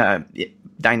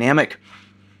 dynamic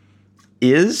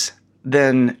is.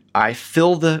 Then I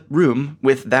fill the room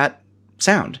with that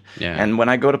sound. Yeah. And when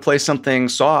I go to play something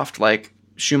soft like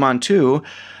Schumann 2,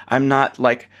 I'm not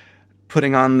like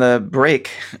putting on the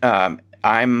brake.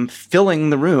 I'm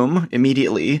filling the room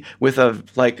immediately with a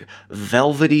like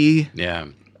velvety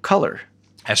color.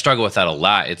 I struggle with that a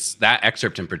lot. It's that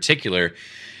excerpt in particular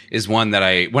is one that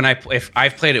if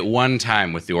I've played it one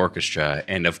time with the orchestra,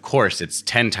 and of course it's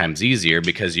 10 times easier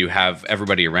because you have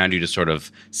everybody around you to sort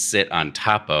of sit on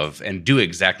top of and do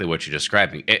exactly what you're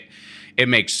describing. It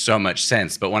makes so much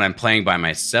sense. But when I'm playing by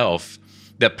myself,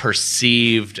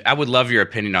 I would love your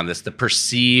opinion on this, the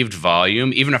perceived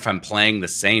volume, even if I'm playing the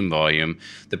same volume,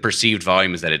 the perceived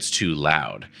volume is that it's too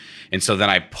loud. And so then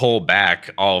I pull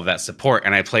back all of that support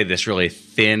and I play this really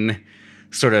thin,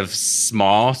 sort of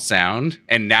small sound,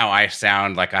 and now I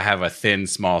sound like I have a thin,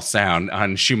 small sound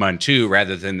on Schumann 2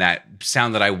 rather than that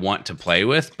sound that I want to play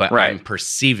with, but right. I'm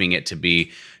perceiving it to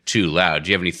be too loud.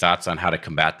 Do you have any thoughts on how to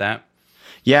combat that?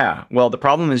 Yeah, well, the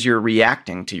problem is you're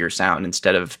reacting to your sound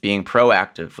instead of being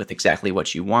proactive with exactly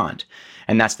what you want.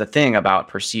 And that's the thing about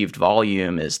perceived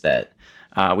volume is that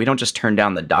we don't just turn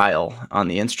down the dial on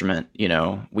the instrument,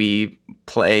 we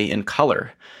play in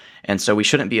color. And so we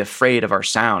shouldn't be afraid of our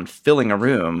sound filling a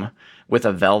room with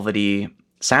a velvety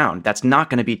sound. That's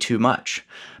not going to be too much.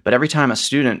 But every time a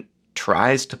student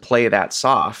tries to play that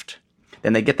soft,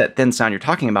 then they get that thin sound you're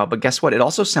talking about. But guess what? It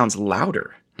also sounds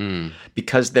louder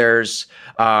because there's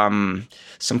some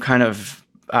kind of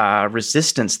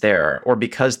resistance there, or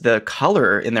because the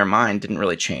color in their mind didn't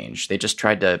really change. They just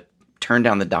tried to turn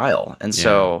down the dial. And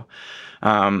so,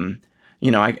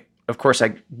 Of course,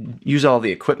 I use all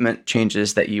the equipment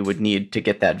changes that you would need to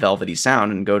get that velvety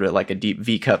sound and go to like a deep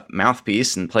V-cup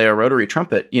mouthpiece and play a rotary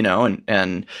trumpet,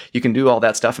 and you can do all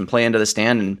that stuff and play into the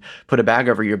stand and put a bag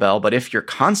over your bell. But if your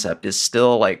concept is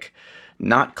still like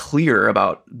not clear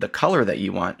about the color that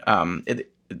you want,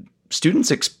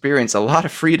 students experience a lot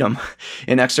of freedom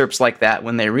in excerpts like that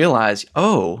when they realize,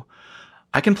 oh,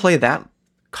 I can play that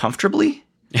comfortably.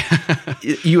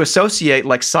 You associate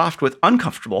like soft with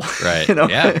uncomfortable, right?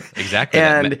 Yeah, exactly.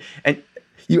 And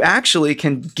you actually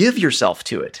can give yourself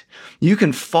to it. You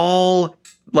can fall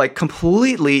like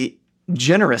completely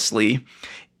generously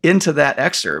into that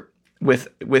excerpt with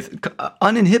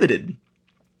uninhibited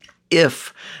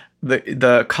if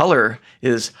the color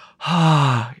is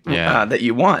that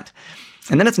you want.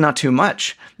 And then it's not too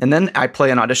much. And then I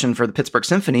play an audition for the Pittsburgh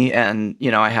Symphony, and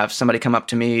I have somebody come up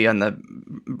to me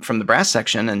from the brass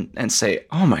section and say,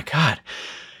 "Oh my God,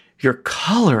 your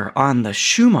color on the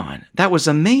Schumann, that was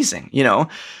amazing."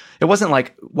 It wasn't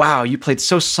like, "Wow, you played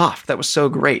so soft. That was so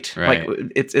great." Right.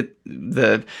 Like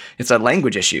it's a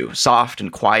language issue, soft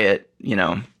and quiet.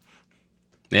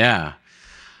 Yeah.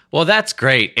 Well, that's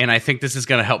great. And I think this is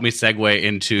going to help me segue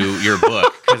into your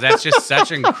book, because that's just such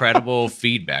incredible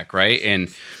feedback, right? And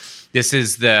this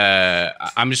is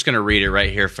I'm just going to read it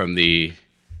right here from the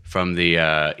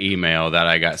email that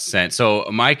I got sent. So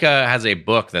Micah has a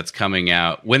book that's coming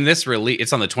out. When this release,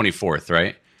 it's on the 24th,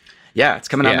 right? Yeah, it's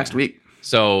coming out next week.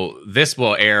 So this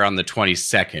will air on the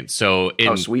 22nd. So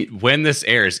sweet. When this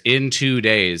airs in 2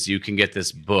 days, you can get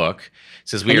this book. It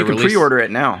says you can pre-order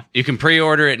it now. You can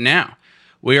pre-order it now.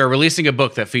 We are releasing a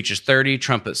book that features 30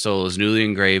 trumpet solos, newly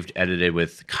engraved, edited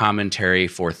with commentary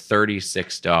for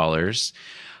 $36.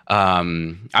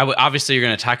 Obviously, you're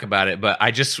going to talk about it, but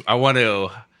I want to.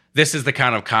 This is the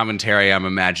kind of commentary I'm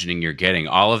imagining you're getting.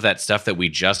 All of that stuff that we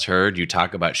just heard, you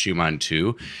talk about Schumann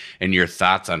 2, and your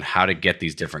thoughts on how to get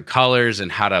these different colors and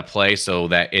how to play so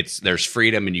that there's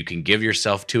freedom and you can give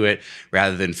yourself to it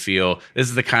rather than feel this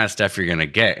is the kind of stuff you're going to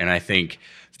get. And I think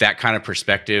that kind of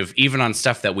perspective, even on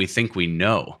stuff that we think we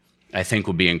know, I think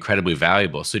will be incredibly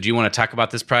valuable. So do you want to talk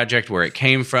about this project, where it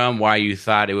came from, why you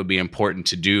thought it would be important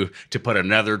to put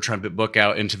another trumpet book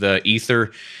out into the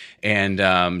ether? And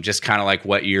just kind of like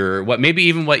what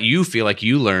you feel like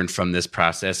you learned from this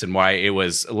process, and why it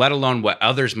was, let alone what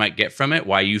others might get from it,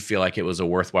 why you feel like it was a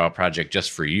worthwhile project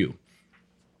just for you.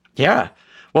 Yeah.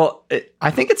 Well, I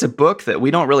think it's a book that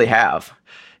we don't really have.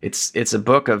 It's a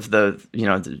book of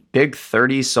the big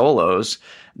 30 solos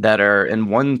that are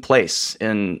in one place,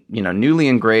 in newly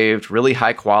engraved, really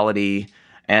high quality.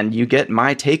 And you get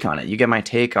my take on it. You get my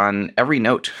take on every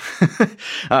note,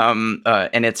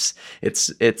 and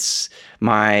it's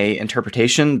my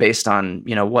interpretation based on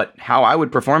how I would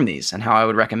perform these and how I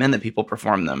would recommend that people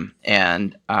perform them.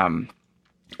 And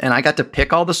I got to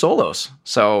pick all the solos.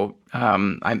 So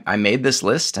I made this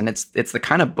list, and it's the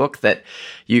kind of book that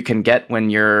you can get when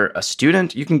you're a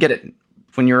student. You can get it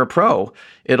when you're a pro.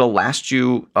 It'll last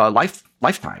you a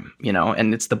lifetime,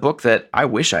 And it's the book that I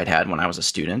wish I'd had when I was a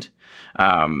student.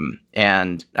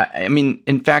 And I mean,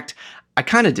 in fact, I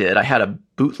kind of did. I had a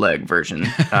bootleg version,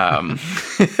 and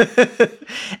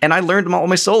I learned all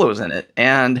my solos in it.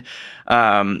 And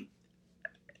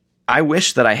I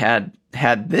wish that I had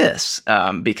this,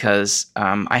 because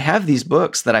I have these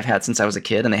books that I've had since I was a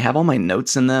kid, and they have all my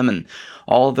notes in them and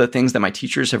all the things that my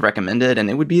teachers have recommended. And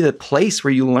it would be the place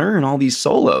where you learn all these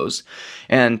solos,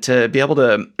 and to be able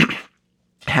to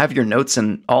have your notes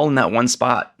all in that one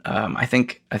spot, I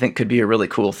think could be a really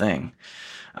cool thing.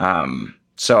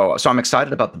 So I'm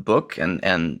excited about the book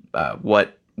and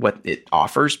what it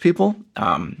offers people.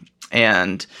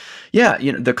 And yeah,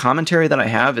 the commentary that I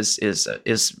have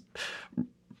is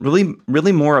really,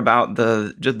 really more about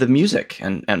the music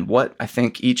and what I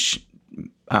think each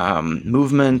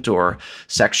movement or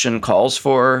section calls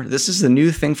for. This is a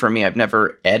new thing for me. I've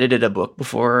never edited a book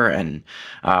before, and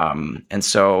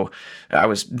so I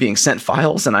was being sent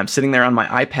files, and I'm sitting there on my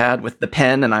iPad with the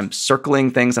pen, and I'm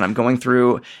circling things, and I'm going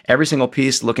through every single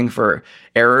piece looking for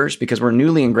errors, because we're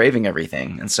newly engraving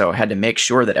everything, and so I had to make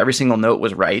sure that every single note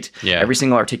was right, every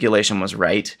single articulation was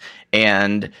right,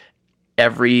 and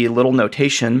every little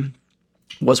notation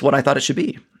was what I thought it should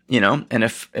be. And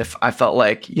if I felt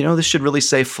like, this should really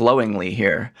say flowingly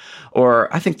here,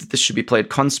 or I think that this should be played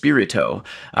con spirito,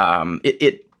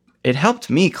 it helped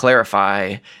me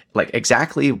clarify like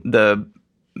exactly the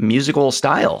musical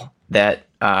style that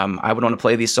I would want to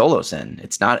play these solos in.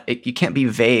 You can't be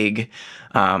vague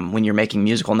when you're making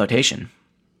musical notation.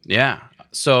 Yeah.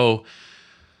 So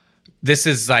this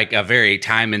is like a very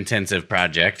time-intensive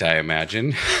project, I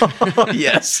imagine.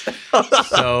 Yes.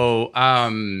 So,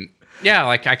 yeah,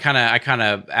 like I kind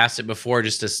of asked it before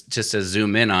just to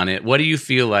zoom in on it. What do you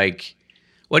feel like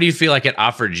it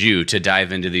offered you to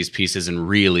dive into these pieces and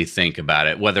really think about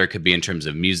it, whether it could be in terms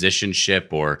of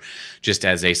musicianship or just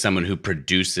as someone who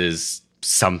produces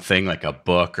something like a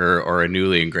book or a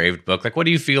newly engraved book? Like, what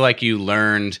do you feel like you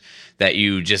learned that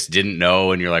you just didn't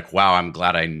know, and you're like, wow, I'm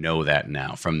glad I know that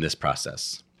now from this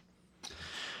process?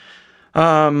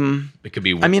 It could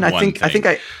be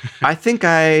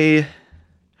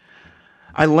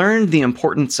I learned the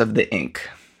importance of the ink.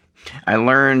 I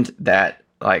learned that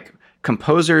like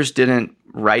composers didn't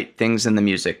write things in the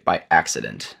music by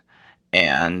accident.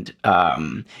 And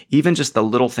even just the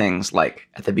little things, like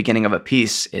at the beginning of a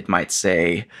piece, it might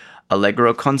say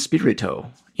allegro con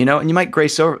spirito, and you might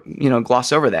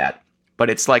gloss over that. But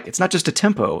it's like, it's not just a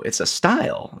tempo, it's a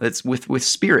style. It's with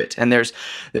spirit. And there's,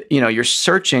 you're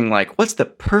searching like, what's the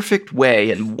perfect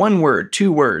way in one word,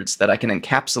 2 words that I can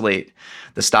encapsulate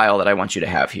the style that I want you to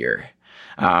have here.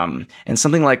 And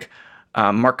something like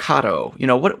marcato,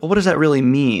 what does that really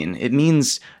mean? It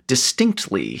means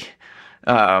distinctly.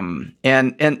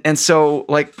 And so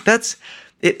like that's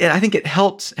it. I think it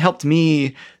helped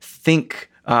me think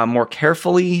more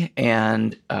carefully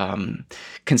and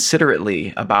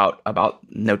considerately about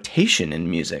notation in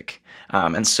music.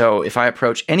 And so if I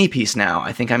approach any piece now,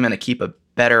 I think I'm going to keep a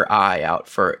better eye out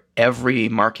for every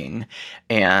marking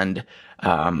and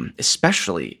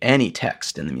especially any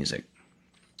text in the music.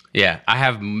 Yeah, I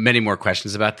have many more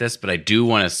questions about this, but I do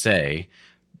want to say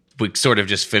we sort of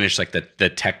just finished like the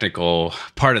technical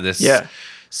part of this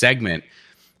segment.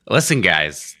 Listen,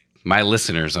 guys, my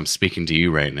listeners, I'm speaking to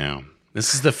you right now.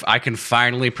 This is I can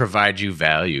finally provide you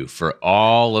value for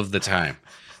all of the time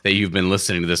that you've been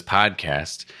listening to this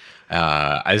podcast.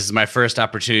 This is my first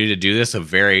opportunity to do this. I'm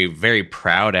very, very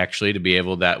proud, actually, to be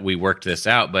able that we worked this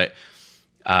out. But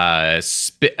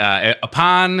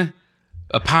upon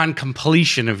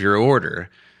completion of your order,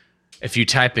 if you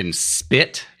type in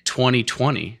SPIT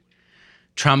 2020,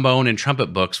 trombone and trumpet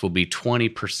books will be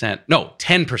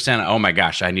 10%. Oh my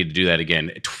gosh, I need to do that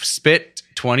again. SPIT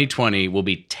 2020 will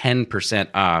be 10%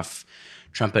 off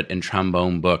trumpet and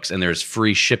trombone books, and there's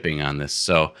free shipping on this.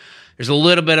 So there's a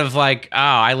little bit of like, oh,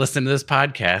 I listened to this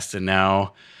podcast and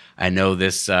now I know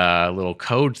this little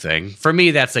code thing. For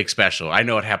me, that's like special. I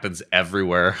know it happens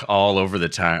everywhere, all the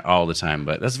time,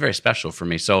 but that's very special for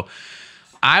me. So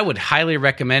I would highly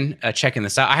recommend checking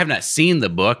this out. I have not seen the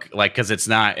book, like, because it's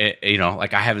not,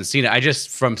 like I haven't seen it. I just,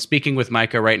 from speaking with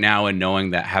Micah right now and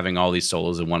knowing that having all these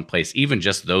solos in one place, even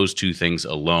just those two things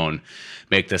alone,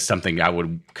 make this something I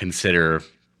would consider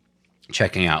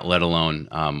checking out, let alone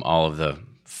all of the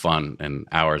fun and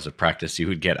hours of practice you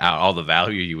would get out, all the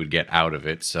value you would get out of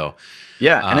it. So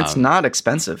yeah, and it's not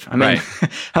expensive. I mean,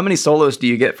 how many solos do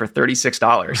you get for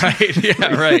 $36? Right.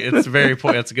 Yeah, right. It's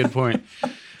that's a good point.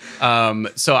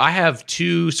 So I have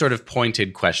two sort of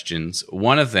pointed questions.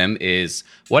 One of them is,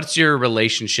 what's your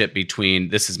relationship between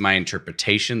this is my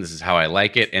interpretation, this is how I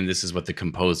like it, and this is what the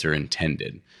composer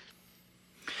intended?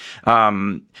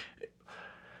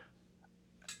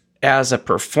 As a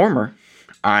performer,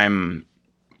 I'm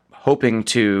hoping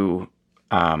to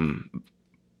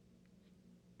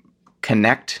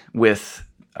connect with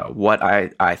what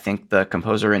I think the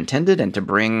composer intended, and to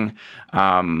bring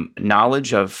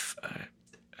knowledge of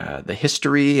the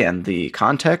history and the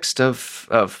context of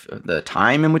the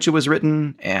time in which it was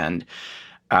written, and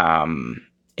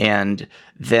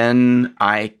then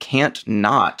I can't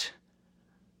not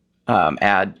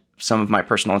add some of my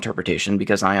personal interpretation,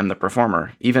 because I am the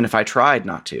performer, even if I tried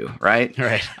not to, right?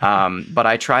 Right. But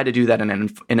I try to do that in an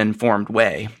informed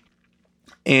way.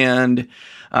 And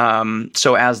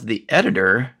so as the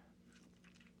editor,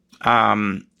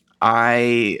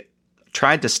 I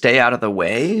tried to stay out of the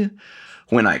way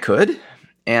when I could.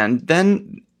 And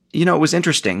then, it was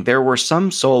interesting. There were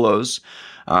some solos,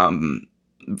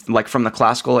 like from the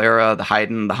classical era, the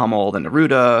Haydn, the Hummel, the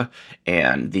Neruda,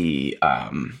 and the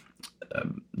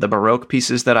Baroque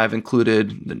pieces that I've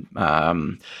included,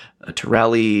 the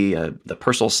Torelli, the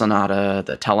Purcell Sonata,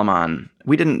 the Telemann.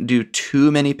 We didn't do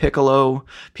too many piccolo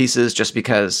pieces just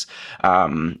because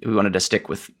we wanted to stick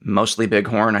with mostly big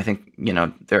horn. I think,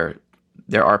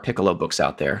 there are piccolo books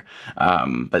out there,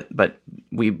 but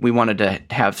we wanted to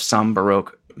have some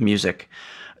Baroque music.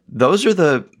 Those are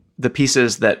the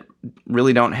pieces that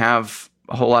really don't have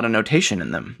a whole lot of notation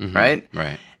in them, right?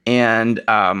 Right.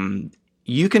 And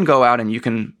you can go out and you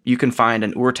can find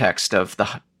an urtext of the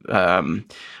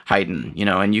Haydn,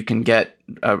 and you can get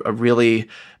a really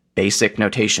basic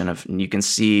notation and you can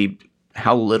see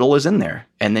how little is in there,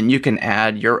 and then you can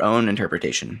add your own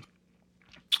interpretation.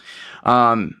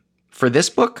 For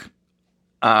this book,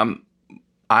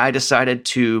 I decided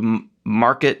to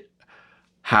market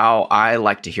how I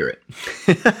like to hear it.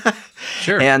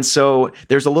 Sure. And so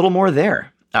there's a little more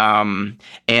there.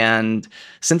 And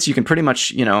since you can pretty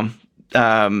much, many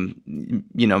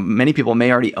people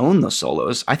may already own those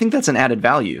solos, I think that's an added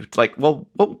value. Like, well,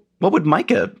 what would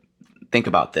Micah think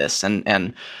about this?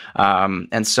 And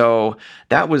so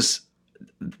that was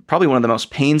probably one of the most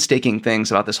painstaking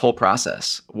things about this whole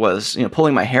process, was,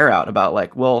 pulling my hair out about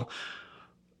like, well,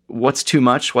 what's too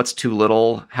much? What's too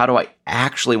little? How do I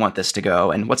actually want this to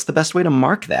go? And what's the best way to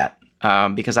mark that?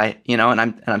 Because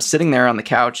I'm sitting there on the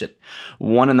couch at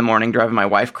 1 a.m, driving my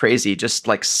wife crazy, just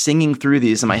like singing through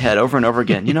these in my head over and over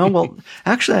again. Well,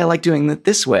 actually, I like doing it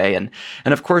this way, and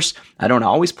of course, I don't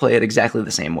always play it exactly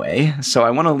the same way, so I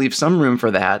want to leave some room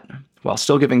for that while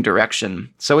still giving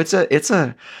direction. So it's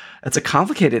a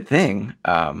complicated thing,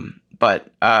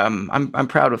 but I'm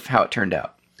proud of how it turned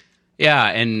out. Yeah,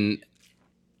 and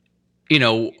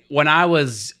when I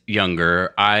was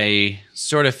younger, I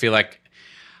sort of feel like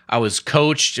I was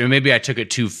coached, or maybe I took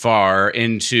it too far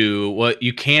into, well,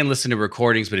 you can listen to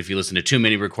recordings, but if you listen to too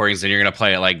many recordings, then you're going to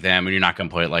play it like them, and you're not going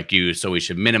to play it like you. So we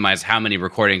should minimize how many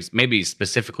recordings, maybe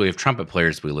specifically of trumpet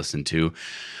players, we listen to,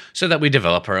 so that we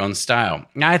develop our own style.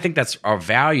 Now, I think that's a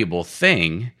valuable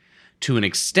thing to an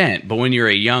extent, but when you're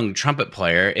a young trumpet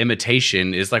player,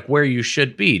 imitation is like where you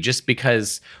should be, just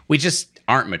because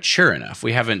aren't mature enough.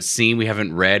 We haven't seen, we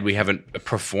haven't read, we haven't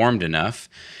performed enough.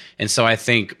 And so I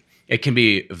think it can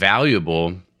be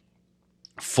valuable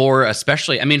for,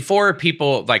 especially, I mean, for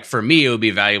people, like for me, it would be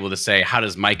valuable to say, how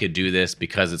does Micah do this?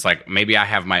 Because it's like, maybe I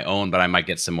have my own, but I might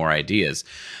get some more ideas.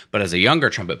 But as a younger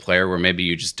trumpet player, where maybe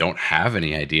you just don't have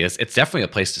any ideas, it's definitely a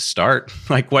place to start.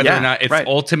 Like whether or not it's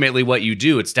ultimately what you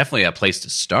do, it's definitely a place to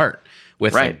start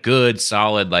with a good,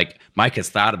 solid, like Mike has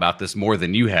thought about this more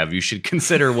than you have. You should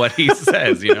consider what he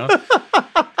says, you know?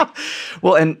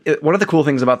 Well, and one of the cool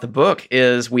things about the book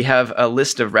is we have a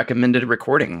list of recommended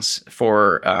recordings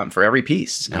for every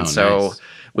piece, and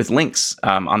with links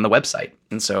on the website.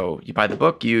 And so you buy the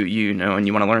book, you know, and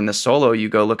you want to learn this solo, you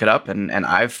go look it up, and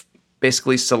I've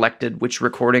basically selected which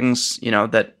recordings, you know,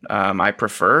 that I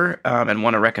prefer and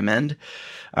want to recommend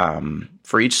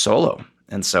for each solo.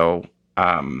 And so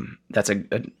that's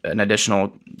an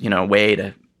additional, you know, way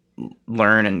to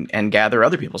learn and gather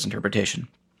other people's interpretation.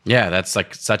 Yeah, that's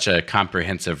like such a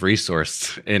comprehensive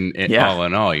resource in all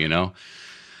in all, you know.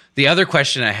 The other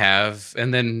question I have,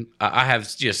 and then I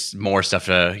have just more stuff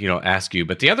to, you know, ask you,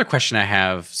 but the other question I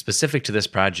have specific to this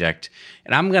project,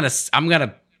 and I'm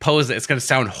gonna pose it, it's gonna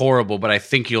sound horrible, but I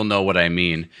think you'll know what I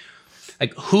mean.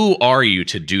 Like, who are you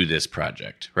to do this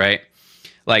project, right?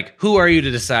 Like, who are you to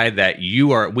decide that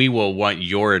we will want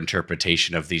your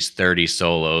interpretation of these 30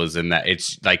 solos, and that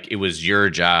it's like it was your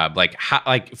job? Like, how,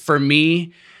 like for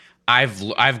me,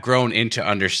 I've grown into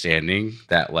understanding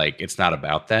that like it's not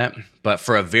about that. But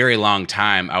for a very long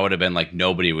time, I would have been like,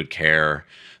 nobody would care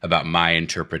about my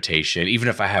interpretation, even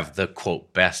if I have the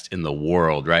quote best in the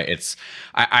world, right?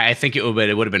 I think it would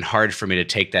have been hard for me to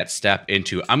take that step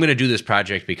into, I'm going to do this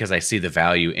project because I see the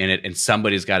value in it, and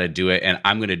somebody's got to do it, and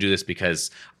I'm going to do this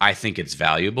because I think it's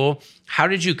valuable. How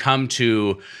did you come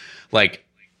to like,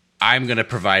 I'm going to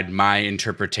provide my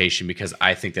interpretation because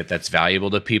I think that that's valuable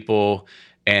to people?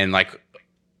 And like,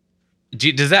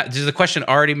 does the question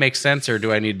already make sense, or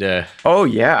do I need to? Oh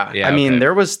yeah. I mean,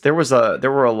 there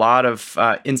were a lot of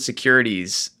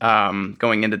insecurities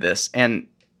going into this, and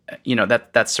you know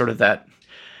that's sort of that.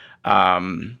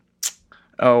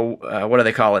 What do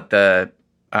they call it? The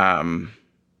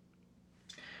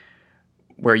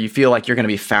where you feel like you're going to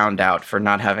be found out for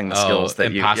not having the skills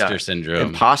that imposter syndrome.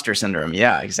 Imposter syndrome.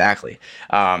 Yeah, exactly.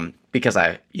 Because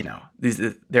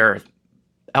there are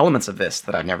elements of this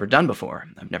that I've never done before.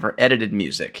 I've never edited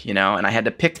music, you know, and I had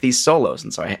to pick these solos.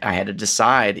 And so I had to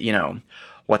decide, you know,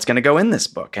 what's going to go in this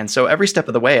book. And so every step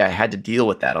of the way, I had to deal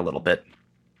with that a little bit.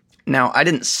 Now, I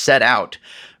didn't set out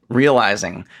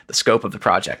realizing the scope of the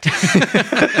project.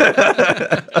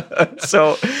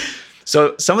 So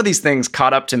some of these things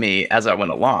caught up to me as I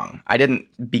went along. I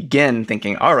didn't begin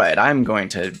thinking, all right, I'm going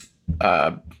to,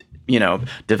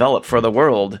 develop for the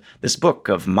world this book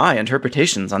of my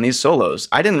interpretations on these solos.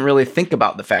 I didn't really think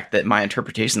about the fact that my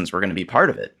interpretations were going to be part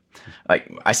of it.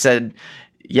 Like I said,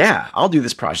 yeah, I'll do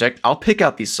this project. I'll pick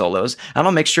out these solos and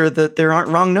I'll make sure that there aren't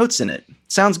wrong notes in it.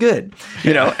 Sounds good.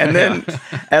 You know, and then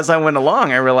as I went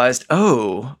along, I realized,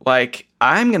 I'm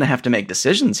going to have to make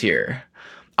decisions here.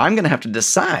 I'm going to have to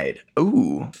decide,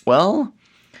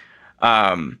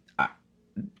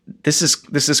 this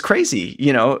is crazy.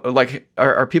 You know, like,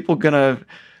 are people gonna,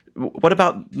 what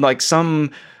about like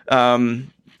some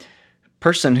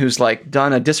person who's like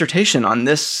done a dissertation on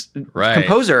this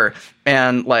composer,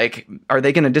 and like, are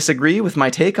they going to disagree with my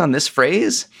take on this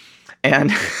phrase?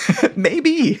 And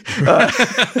maybe.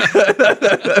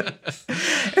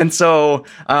 And so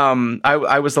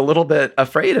I was a little bit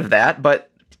afraid of that,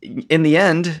 but in the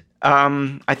end,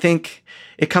 I think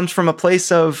it comes from a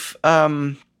place of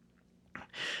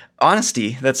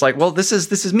honesty. That's like, well, this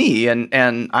is me, and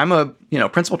I'm a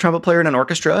principal trumpet player in an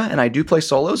orchestra, and I do play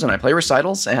solos, and I play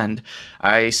recitals, and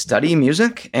I study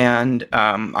music, and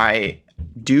I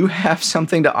do have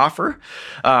something to offer,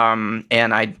 and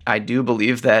I do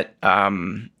believe that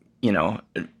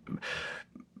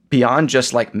beyond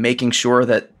just like making sure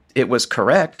that it was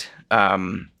correct,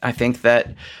 I think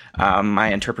that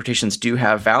my interpretations do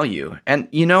have value. And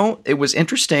it was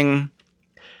interesting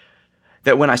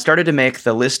that when I started to make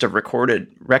the list of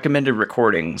recommended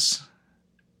recordings,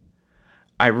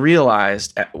 I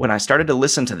realized when I started to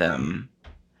listen to them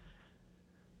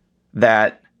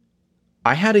that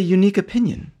I had a unique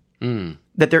opinion.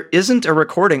 That there isn't a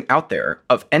recording out there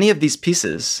of any of these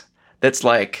pieces that's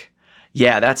like,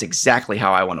 yeah, that's exactly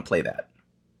how I want to play that.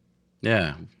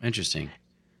 Yeah, interesting.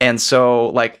 And so,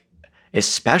 like,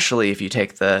 especially if you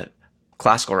take the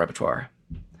classical repertoire,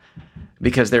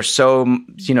 because there's so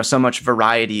much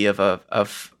variety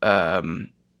of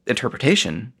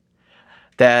interpretation,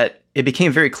 that it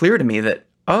became very clear to me that,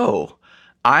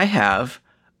 I have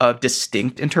a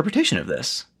distinct interpretation of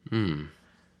this.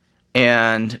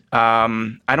 And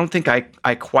I don't think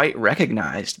I quite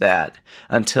recognized that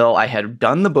until I had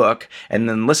done the book and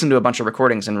then listened to a bunch of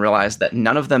recordings and realized that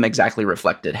none of them exactly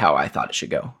reflected how I thought it should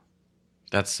go.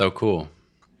 That's so cool.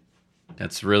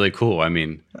 That's really cool. I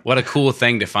mean, what a cool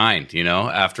thing to find,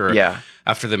 after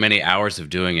the many hours of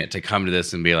doing it, to come to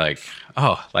this and be like,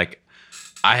 oh, like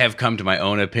I have come to my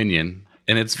own opinion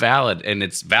and it's valid, and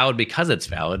it's valid because it's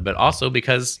valid, but also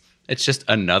because it's just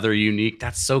another unique.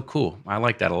 That's so cool. I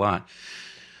like that a lot.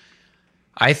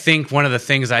 I think one of the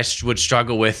things I would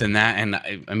struggle with in that, and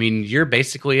I mean, you're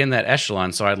basically in that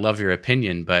echelon, so I'd love your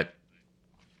opinion, but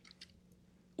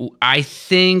I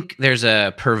think there's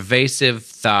a pervasive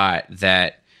thought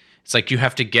that it's like you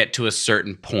have to get to a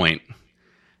certain point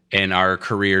in our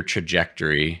career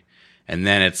trajectory, and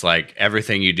then it's like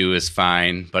everything you do is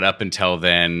fine, but up until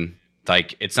then,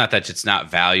 like, it's not that it's not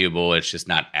valuable, it's just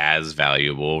not as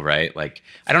valuable, right? Like,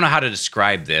 I don't know how to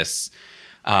describe this,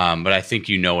 but I think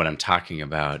you know what I'm talking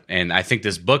about. And I think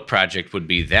this book project would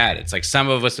be that. It's like some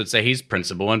of us would say he's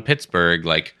principal in Pittsburgh,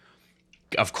 like,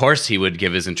 of course he would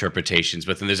give his interpretations,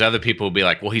 but then there's other people who'll be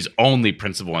like, well, he's only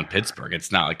principal in Pittsburgh. It's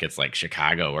not like it's like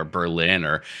Chicago or Berlin,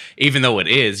 or even though it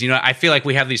is, I feel like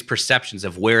we have these perceptions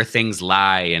of where things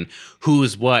lie and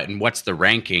who's what and what's the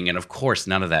ranking. And of course,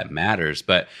 none of that matters.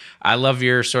 But I love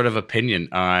your sort of opinion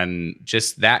on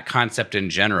just that concept in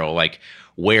general. Like,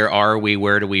 where are we?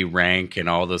 Where do we rank? And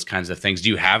all those kinds of things. Do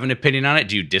you have an opinion on it?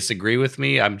 Do you disagree with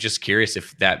me? I'm just curious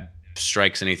if that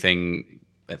strikes anything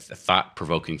that's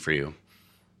thought-provoking for you.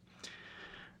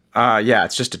 Yeah,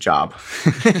 it's just a job.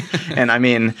 And I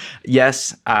mean,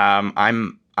 yes,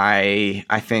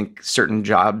 I think certain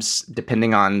jobs,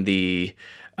 depending on the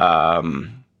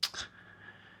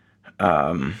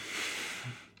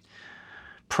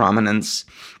prominence,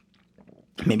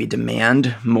 maybe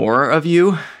demand more of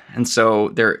you. And so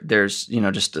there's,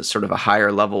 just a sort of a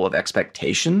higher level of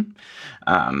expectation.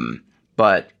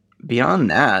 But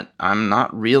beyond that, I'm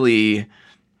not really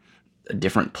a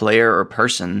different player or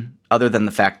person, other than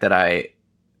the fact that I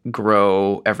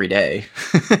grow every day.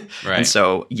 Right. And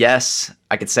so, yes,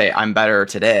 I could say I'm better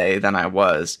today than I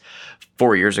was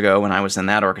 4 years ago when I was in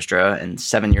that orchestra, and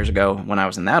 7 years ago when I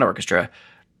was in that orchestra.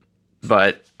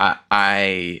 But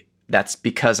I that's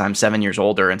because I'm 7 years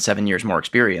older and 7 years more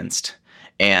experienced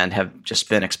and have just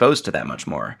been exposed to that much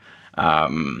more.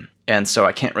 And so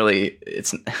I can't really,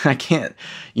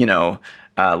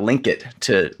 link it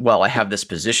to, well, I have this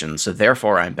position, so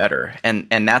therefore I'm better.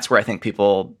 And that's where I think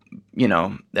people,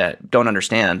 that don't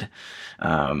understand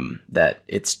that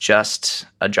it's just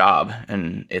a job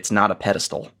and it's not a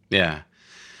pedestal. Yeah.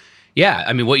 Yeah.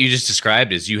 I mean, what you just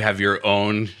described is you have your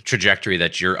own trajectory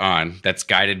that you're on that's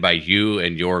guided by you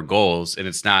and your goals. And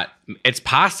it's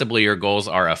possibly your goals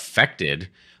are affected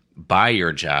by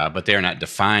your job, but they're not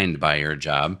defined by your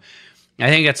job. I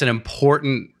think that's an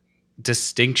important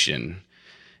distinction,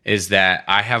 is that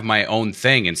I have my own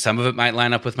thing, and some of it might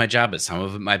line up with my job, but some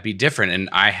of it might be different. And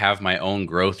I have my own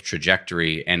growth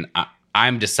trajectory, and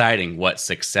I'm deciding what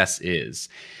success is.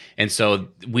 And so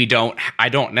I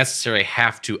don't necessarily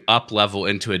have to up level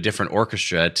into a different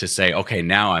orchestra to say, okay,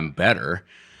 now I'm better.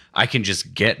 I can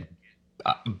just get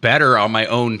better on my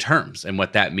own terms and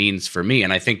what that means for me.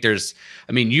 And I think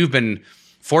you've been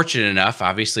fortunate enough,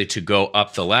 obviously, to go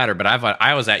up the ladder, but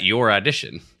I was at your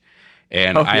audition.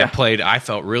 And I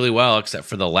felt really well, except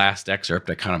for the last excerpt.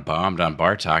 I kind of bombed on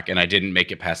Bartok, and I didn't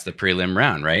make it past the prelim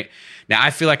round, right? Now,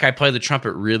 I feel like I played the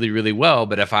trumpet really, really well,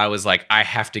 but if I was like, I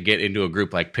have to get into a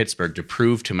group like Pittsburgh to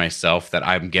prove to myself that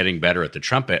I'm getting better at the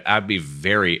trumpet, I'd be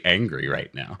very angry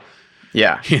right now.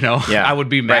 Yeah. Yeah. I would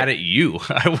be mad at you.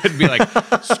 I would be like,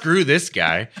 screw this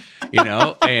guy,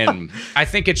 and I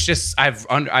think it's just,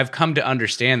 I've come to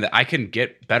understand that I can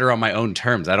get better on my own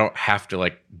terms. I don't have to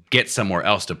like get somewhere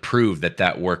else to prove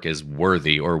that work is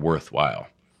worthy or worthwhile.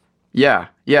 Yeah.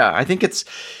 Yeah. I think it's,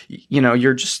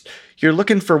 you're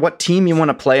looking for what team you want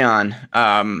to play on,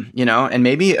 and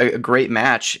maybe a great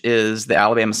match is the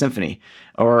Alabama Symphony,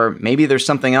 or maybe there's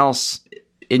something else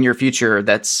in your future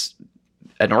that's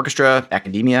an orchestra,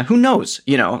 academia, who knows,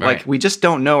 Right. Like we just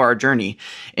don't know our journey.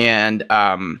 And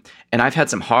I've had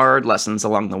some hard lessons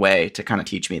along the way to kind of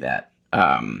teach me that,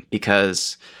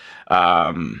 because,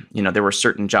 there were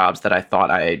certain jobs that I thought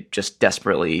I just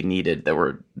desperately needed that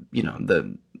were,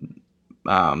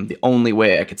 the only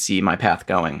way I could see my path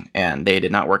going, and they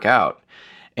did not work out.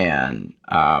 And,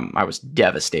 I was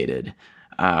devastated.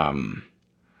 And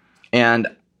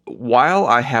while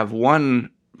I have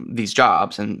won these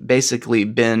jobs and basically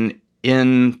been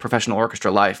in professional orchestra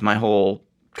life my whole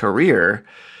career,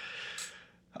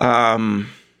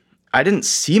 I didn't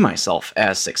see myself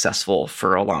as successful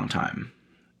for a long time.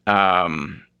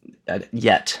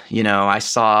 Yet, I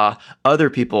saw other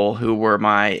people who were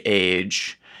my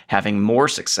age having more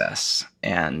success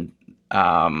and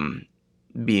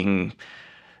being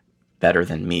better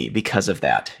than me because of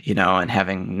that, and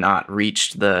having not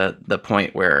reached the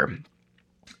point where,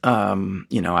 where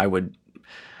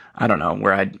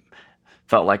I'd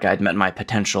felt like I'd met my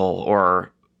potential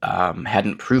or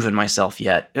hadn't proven myself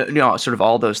yet. Sort of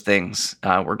all those things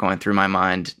were going through my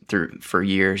mind for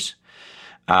years.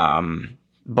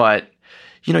 But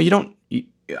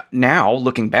now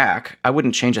looking back, I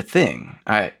wouldn't change a thing.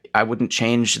 I wouldn't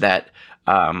change that.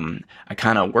 I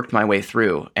kind of worked my way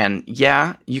through, and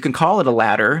yeah, you can call it a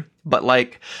ladder, but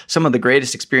like some of the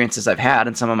greatest experiences I've had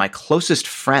and some of my closest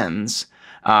friends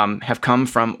have come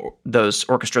from those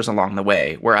orchestras along the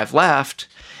way where I've left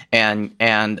and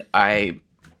I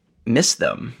miss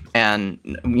them and,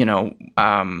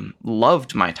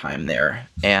 loved my time there.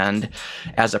 And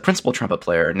as a principal trumpet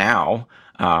player now,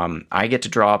 I get to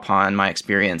draw upon my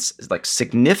experience, like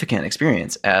significant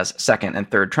experience as second and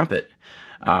third trumpet.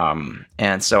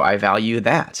 And so I value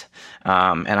that.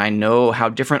 And I know how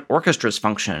different orchestras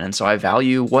function. And so I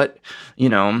value what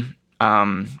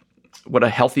a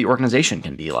healthy organization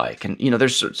can be like. And,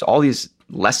 there's all these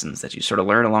lessons that you sort of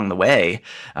learn along the way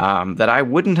that I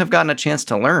wouldn't have gotten a chance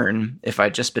to learn if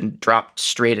I'd just been dropped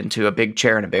straight into a big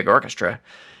chair in a big orchestra.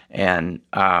 And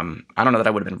I don't know that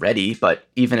I would have been ready, but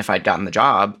even if I'd gotten the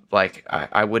job, like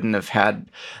I wouldn't have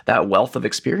had that wealth of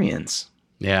experience.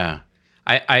 Yeah.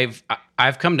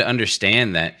 I've come to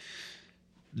understand that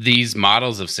these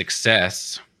models of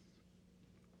success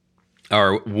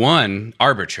are, one,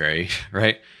 arbitrary,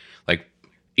 right? Like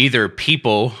either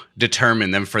people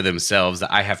determine them for themselves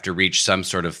that I have to reach some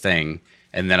sort of thing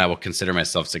and then I will consider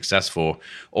myself successful,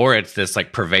 or it's this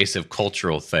like pervasive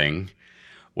cultural thing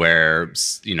where,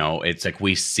 it's like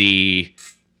we see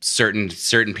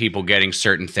certain people getting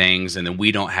certain things and then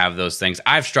we don't have those things.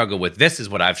 This is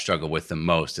what I've struggled with the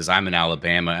most is I'm in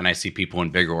Alabama and I see people in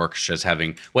bigger orchestras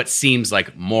having what seems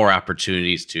like more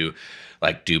opportunities to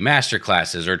like do master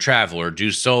classes or travel or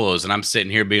do solos. And I'm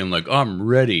sitting here being like, oh, I'm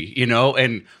ready,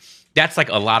 and that's like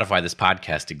a lot of why this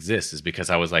podcast exists is because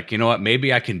I was like, you know what,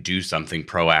 maybe I can do something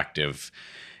proactive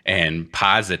and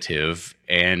positive.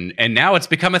 And now it's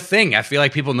become a thing. I feel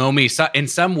like people know me in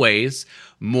some ways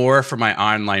more for my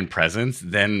online presence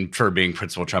than for being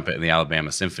principal trumpet in the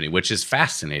Alabama Symphony, which is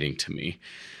fascinating to me.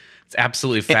 It's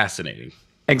absolutely fascinating.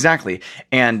 Exactly.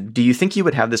 And do you think you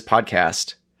would have this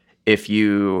podcast if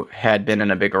you had been in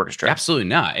a big orchestra? Absolutely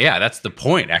not. Yeah, that's the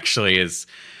point, actually, is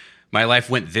my life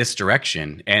went this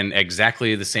direction. And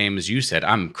exactly the same as you said,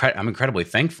 I'm incredibly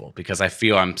thankful because I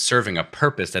feel I'm serving a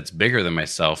purpose that's bigger than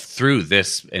myself through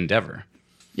this endeavor.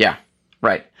 Yeah,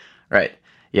 right.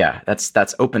 Yeah,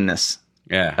 that's openness.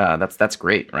 Yeah. That's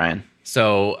great, Ryan.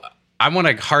 So I want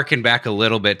to harken back a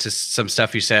little bit to some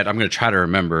stuff you said. I'm going to try to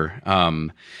remember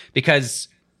because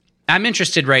I'm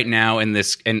interested right now in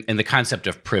this in the concept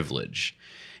of privilege.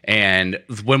 And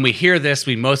when we hear this,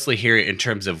 we mostly hear it in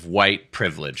terms of white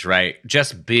privilege, right?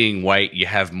 Just being white, you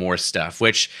have more stuff,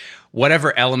 which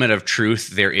whatever element of truth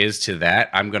there is to that,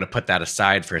 I'm going to put that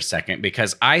aside for a second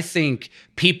because I think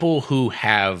people who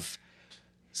have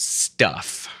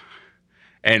stuff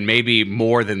and maybe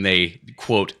more than they,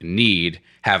 quote, need,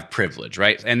 have privilege,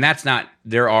 right? And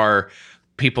there are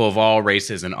people of all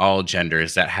races and all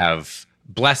genders that have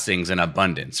blessings and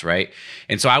abundance, right?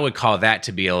 And so I would call that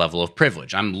to be a level of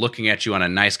privilege. I'm looking at you on a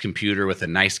nice computer with a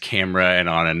nice camera and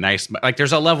on a nice, like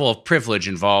there's a level of privilege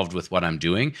involved with what I'm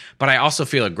doing, but I also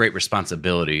feel a great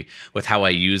responsibility with how I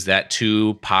use that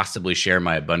to possibly share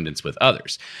my abundance with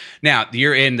others. Now,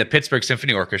 you're in the Pittsburgh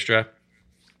Symphony Orchestra,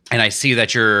 and I see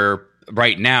that you're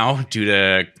right now, due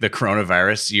to the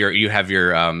coronavirus, you have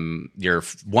your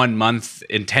 1 month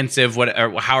intensive,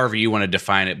 however you want to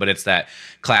define it, but it's that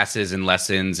classes and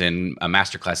lessons and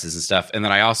master classes and stuff. And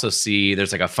then I also see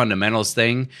there's like a fundamentals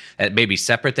thing that may be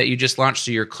separate that you just launched.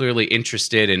 So you're clearly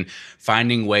interested in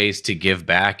finding ways to give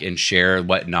back and share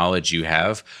what knowledge you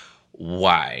have.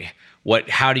 Why?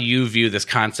 How do you view this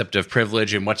concept of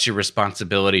privilege, and what's your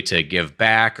responsibility to give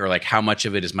back? Or like how much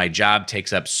of it is my job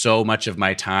takes up so much of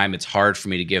my time, it's hard for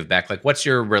me to give back? Like what's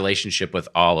your relationship with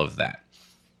all of that?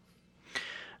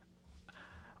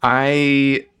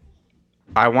 I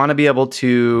want to be able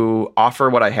to offer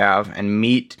what I have and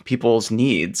meet people's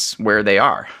needs where they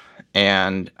are.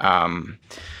 And, my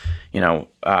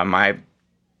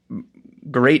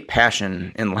great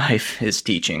passion in life is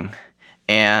teaching.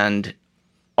 And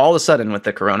all of a sudden with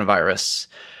the coronavirus,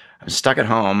 I'm stuck at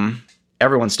home.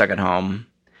 Everyone's stuck at home.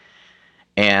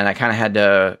 And I kind of had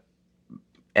to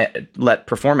let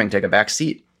performing take a back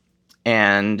seat.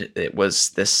 And it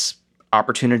was this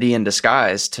opportunity in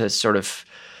disguise to sort of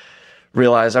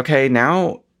realize, okay,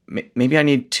 now maybe I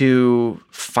need to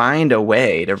find a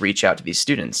way to reach out to these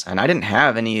students. And I didn't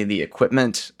have any of the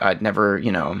equipment. I'd never,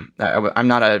 I'm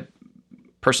not a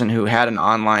person who had an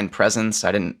online presence.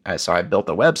 So I built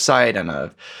a website and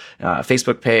a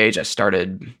Facebook page. I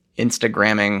started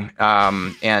Instagramming,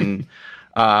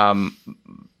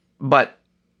 but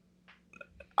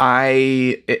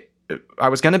I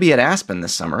was going to be at Aspen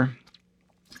this summer,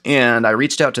 and I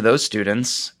reached out to those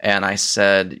students and I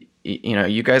said,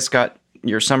 you guys got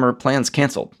your summer plans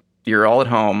canceled. You're all at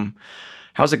home.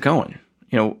 How's it going?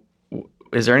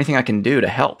 Is there anything I can do to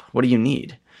help? What do you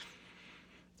need?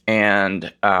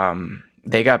 And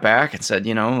they got back and said,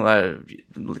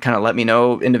 kind of let me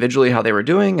know individually how they were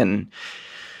doing. And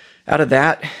out of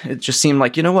that, it just seemed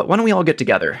like, why don't we all get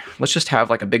together? Let's just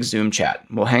have like a big Zoom chat.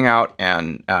 We'll hang out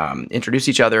and introduce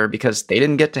each other, because they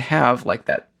didn't get to have like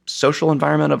that social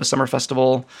environment of a summer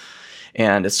festival.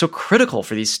 And it's so critical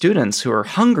for these students who are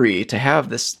hungry to have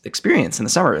this experience in the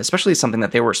summer, especially something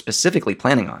that they were specifically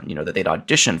planning on, that they'd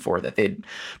audition for, that they'd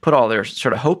put all their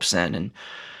sort of hopes in. And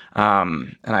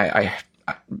I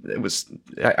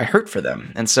hurt for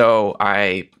them. And so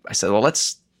I said, well,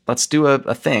 let's do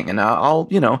a thing, and I'll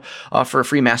offer a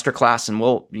free masterclass, and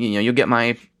you'll get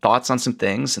my thoughts on some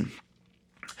things. And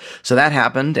so that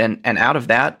happened. And out of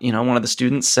that, one of the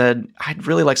students said, I'd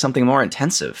really like something more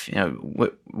intensive.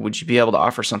 Would you be able to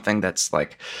offer something that's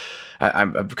like,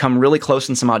 I've become really close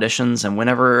in some auditions, and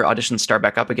whenever auditions start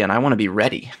back up again, I want to be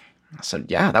ready. I said,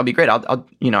 yeah, that would be great. I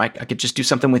could just do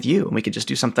something with you, and we could just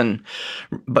do something,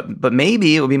 but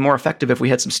maybe it would be more effective if we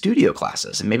had some studio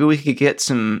classes, and maybe we could get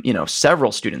some,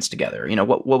 several students together.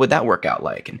 What would that work out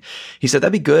like? And he said,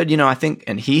 that'd be good. I think,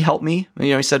 and he helped me,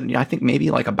 he said, I think maybe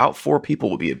like about 4 people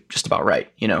would be just about right,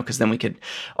 because then we could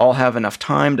all have enough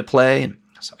time to play. And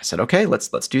so I said, okay, let's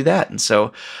do that. And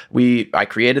so I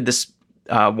created this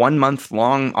 1 month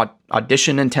long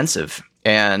audition intensive.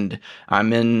 And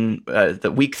I'm in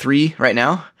the week 3 right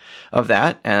now of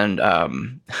that. And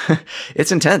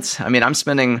it's intense. I mean, I'm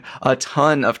spending a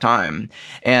ton of time,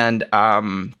 and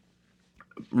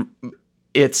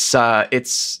it's a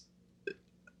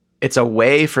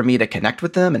way for me to connect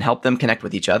with them and help them connect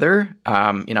with each other.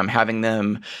 I'm having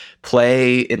them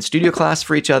play in studio class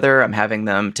for each other. I'm having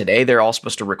them today. They're all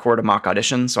supposed to record a mock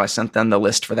audition. So I sent them the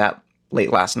list for that late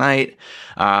last night.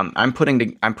 I'm putting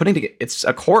together, it's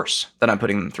a course that I'm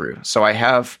putting them through. So I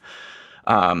have,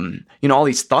 all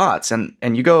these thoughts, and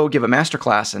you go give a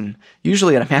masterclass, and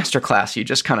usually at a masterclass, you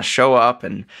just kind of show up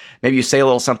and maybe you say a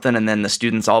little something, and then the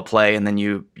students all play, and then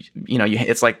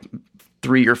it's like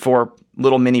 3 or 4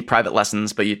 little mini private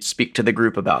lessons, but you speak to the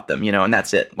group about them, and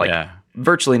that's it.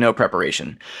 Virtually no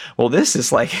preparation. Well, this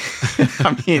is like,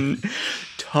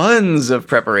 tons of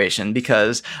preparation,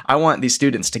 because I want these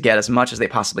students to get as much as they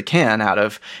possibly can out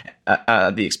of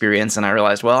the experience. And I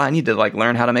realized, well, I need to like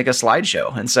learn how to make a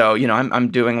slideshow. And so, I'm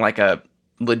doing like a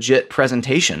legit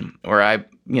presentation where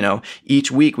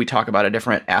each week we talk about a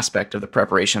different aspect of the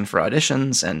preparation for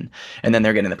auditions, and then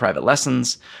they're getting the private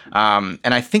lessons. And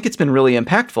I think it's been really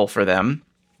impactful for them.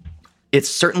 It's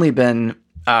certainly been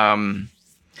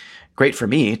great for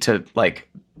me to like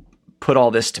put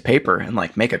all this to paper and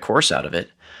like make a course out of it.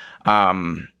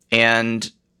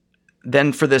 And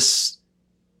then for this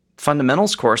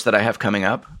fundamentals course that I have coming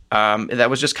up, that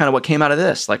was just kind of what came out of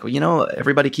this. Like,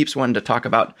 everybody keeps wanting to talk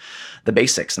about the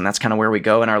basics, and that's kind of where we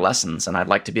go in our lessons. And I'd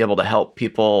like to be able to help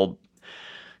people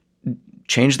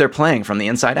change their playing from the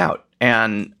inside out.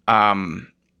 And that's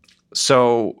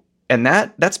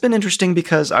been interesting,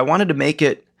 because I wanted to make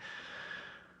it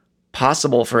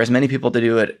possible for as many people to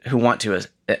do it who want to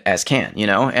as can,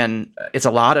 and it's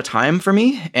a lot of time for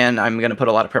me, and I'm going to put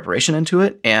a lot of preparation into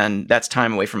it, and that's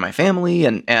time away from my family,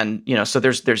 and so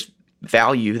there's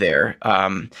value there.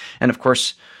 And of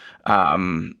course,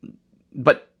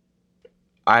 but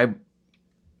I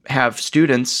have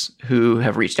students who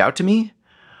have reached out to me,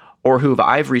 or who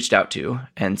I've reached out to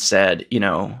and said,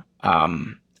 I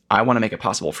want to make it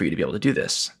possible for you to be able to do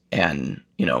this. And,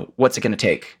 what's it going to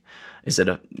take? Is it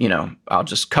I'll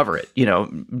just cover it,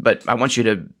 but I want you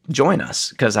to join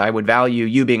us, because I would value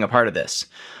you being a part of this.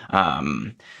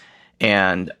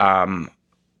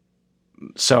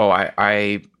 So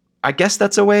I guess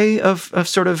that's a way of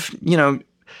sort of,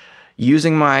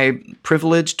 using my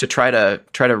privilege to try to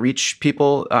reach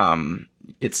people.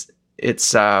 It's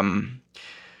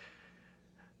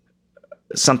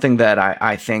something that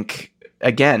I think,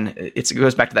 again, it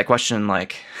goes back to that question,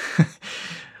 like,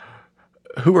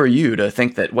 who are you to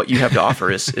think that what you have to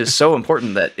offer is so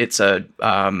important that it's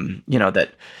that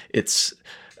it's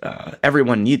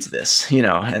everyone needs this,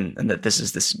 and that this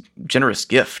is this generous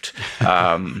gift.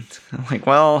 Like,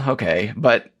 well, okay,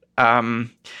 but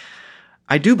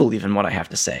I do believe in what I have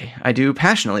to say. I do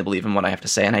passionately believe in what I have to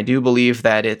say, and I do believe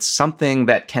that it's something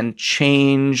that can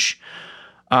change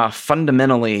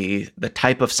fundamentally the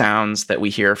type of sounds that we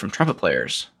hear from trumpet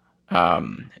players,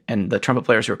 and the trumpet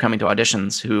players who are coming to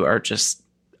auditions who are just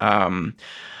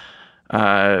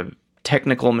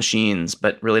technical machines,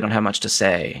 but really don't have much to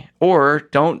say, or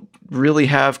don't really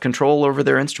have control over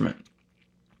their instrument.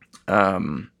 I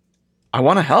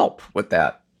want to help with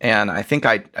that. And I think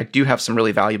I do have some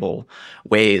really valuable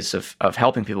ways of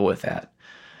helping people with that.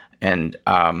 And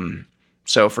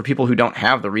so for people who don't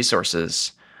have the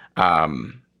resources,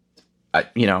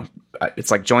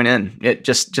 it's like, join in. It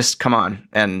just come on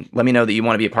and let me know that you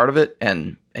want to be a part of it,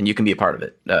 and you can be a part of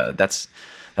it. That's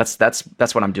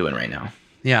what I'm doing right now.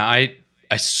 Yeah, I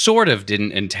sort of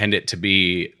didn't intend it to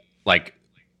be like,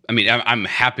 I mean, I'm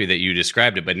happy that you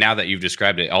described it, but now that you've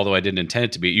described it, although I didn't intend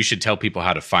it to be, you should tell people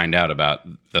how to find out about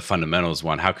the Fundamentals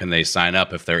one. How can they sign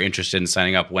up if they're interested in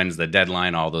signing up? When's the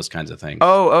deadline? All those kinds of things.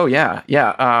 Oh, yeah.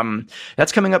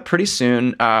 That's coming up pretty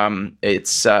soon.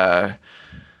 It's let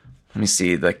me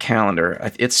see the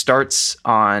calendar. It starts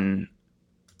on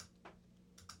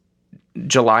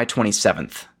July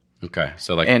 27th. Okay,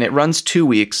 and it runs 2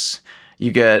 weeks.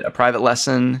 You get a private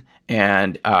lesson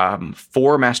and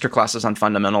 4 master classes on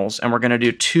fundamentals, and we're going to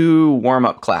do 2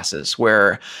 warm-up classes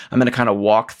where I'm going to kind of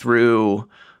walk through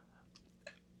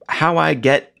how I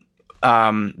get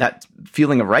that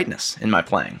feeling of rightness in my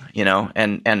playing,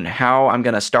 and how I'm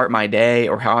going to start my day,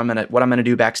 or what I'm going to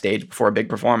do backstage before a big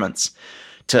performance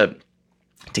to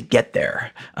get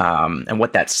there, and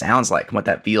what that sounds like, and what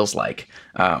that feels like.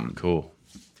 Cool.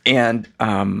 And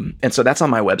so that's on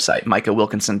my website,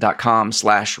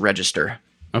 micahwilkinson.com/register.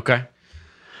 Okay.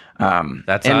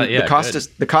 The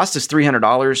cost is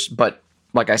 $300, but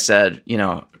like I said,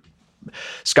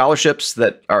 scholarships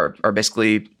that are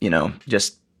basically,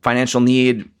 just financial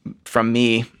need from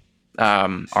me,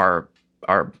 are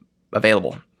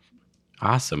available.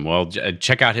 Awesome. Well,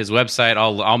 check out his website.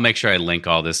 I'll make sure I link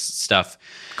all this stuff.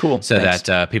 Cool. So Thanks.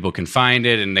 that people can find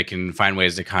it and they can find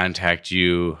ways to contact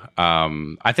you.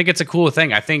 I think it's a cool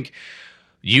thing. I think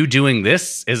you doing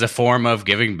this is a form of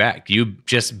giving back. You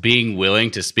just being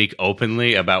willing to speak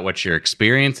openly about what your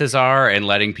experiences are and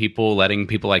letting people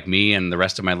like me and the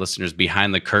rest of my listeners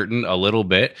behind the curtain a little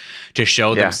bit to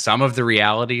show them some of the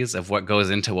realities of what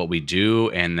goes into what we do,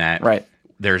 and that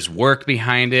there's work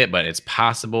behind it, but it's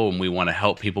possible, and we want to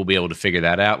help people be able to figure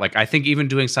that out. Like, I think even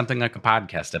doing something like a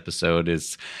podcast episode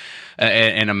is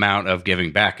an amount of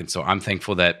giving back. And so I'm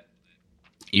thankful that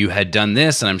you had done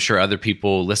this, and I'm sure other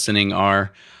people listening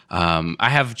are. I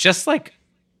have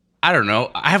I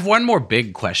have one more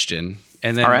big question,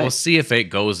 and then we'll see if it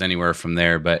goes anywhere from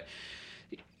there. But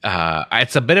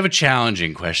it's a bit of a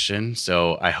challenging question,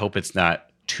 so I hope it's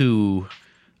not too,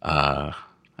 not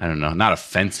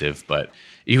offensive, but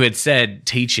you had said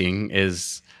teaching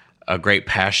is a great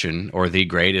passion, or the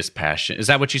greatest passion. Is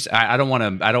that what you said? I don't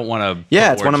want to.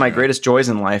 Yeah, it's one of my greatest joys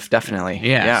in life, definitely.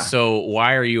 Yeah. So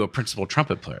why are you a principal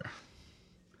trumpet player?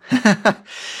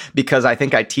 Because I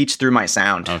think I teach through my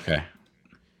sound. Okay.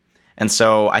 And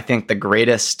so I think the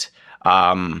greatest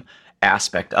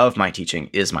aspect of my teaching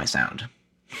is my sound.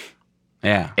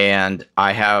 Yeah. And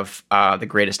I have the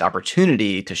greatest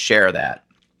opportunity to share that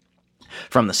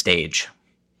from the stage.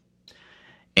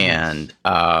 And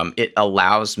it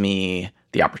allows me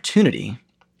the opportunity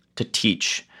to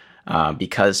teach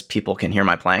because people can hear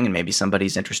my playing, and maybe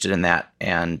somebody's interested in that.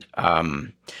 And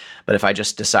but if I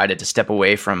just decided to step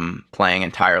away from playing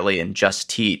entirely and just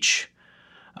teach,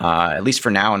 at least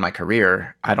for now in my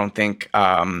career, I don't think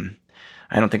I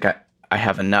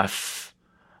have enough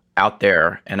out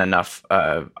there and enough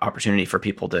opportunity for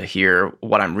people to hear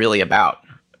what I'm really about.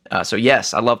 So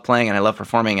yes, I love playing and I love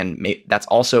performing, and that's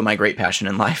also my great passion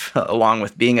in life, along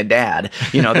with being a dad.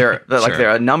 There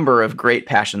are a number of great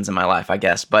passions in my life, I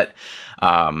guess. But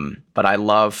I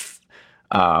love,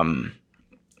 I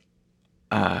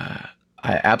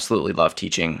absolutely love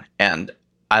teaching, and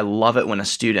I love it when a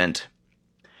student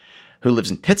who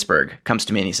lives in Pittsburgh comes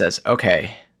to me and he says,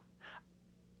 "Okay,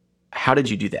 how did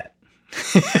you do that?"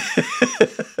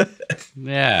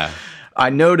 Yeah, I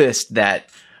noticed that.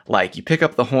 Like, you pick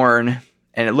up the horn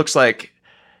and it looks like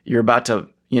you're about to,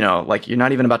 like you're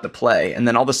not even about to play. And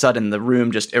then all of a sudden the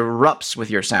room just erupts with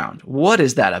your sound. What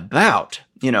is that about?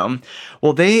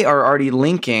 Well, they are already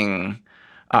linking,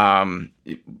 the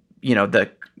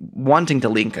wanting to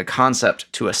link a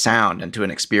concept to a sound and to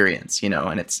an experience,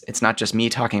 and it's not just me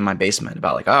talking in my basement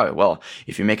about like, oh, well,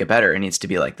 if you make it better, it needs to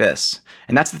be like this.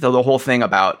 And that's the whole thing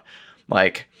about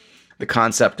like the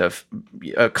concept of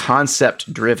a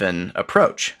concept driven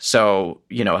approach. So,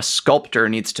 a sculptor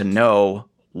needs to know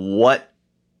what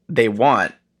they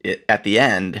want at the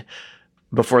end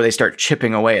before they start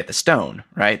chipping away at the stone,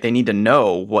 right? They need to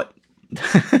know what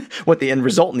the end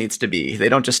result needs to be. They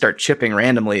don't just start chipping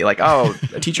randomly like, oh,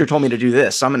 a teacher told me to do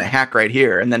this, so I'm going to hack right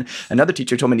here. And then another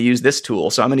teacher told me to use this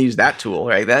tool, so I'm going to use that tool,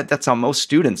 right? That's how most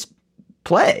students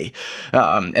play.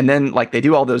 And then like they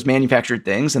do all those manufactured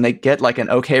things and they get like an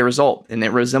okay result, and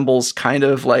it resembles kind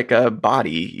of like a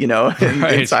body,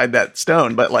 inside that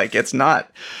stone, but like it's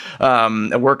not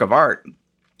a work of art.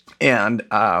 And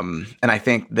I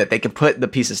think that they can put the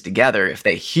pieces together if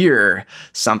they hear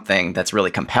something that's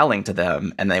really compelling to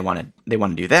them, and they want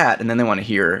to do that, and then they want to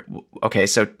hear, okay,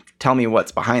 so tell me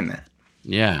what's behind that.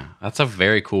 Yeah, that's a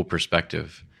very cool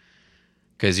perspective,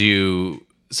 because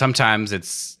sometimes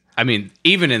it's, I mean,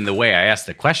 even in the way I asked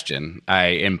the question, I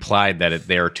implied that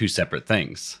they are two separate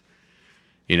things.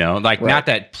 Like right.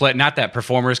 not that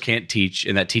performers can't teach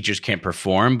and that teachers can't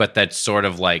perform, but that's sort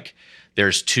of like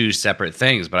there's two separate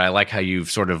things. But I like how you've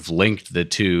sort of linked the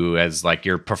two as like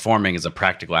you're performing as a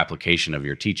practical application of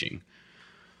your teaching.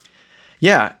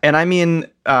 Yeah. And I mean,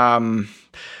 I'm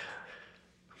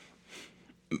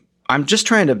just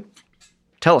trying to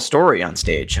tell a story on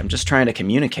stage. I'm just trying to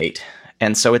communicate.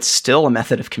 And so it's still a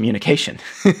method of communication.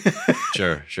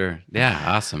 Sure. Yeah.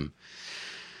 Awesome.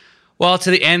 Well,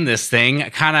 to the end this thing,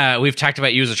 we've talked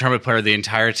about you as a trumpet player the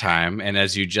entire time. And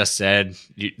as you just said,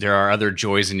 there are other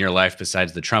joys in your life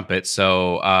besides the trumpet.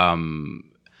 So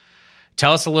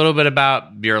tell us a little bit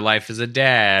about your life as a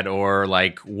dad, or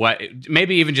like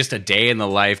maybe even just a day in the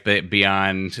life, but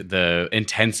beyond the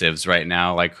intensives right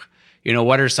now. Like,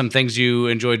 what are some things you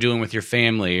enjoy doing with your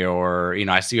family? Or,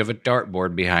 I see you have a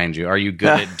dartboard behind you. Are you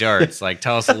good at darts? Like,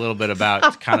 tell us a little bit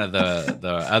about kind of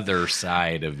the other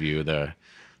side of you, the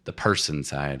person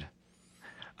side.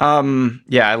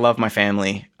 Yeah, I love my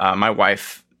family. My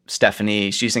wife,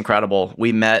 Stephanie, she's incredible.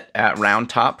 We met at Round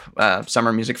Top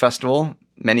Summer Music Festival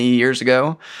many years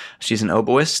ago. She's an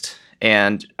oboist,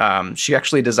 and she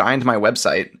actually designed my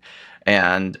website.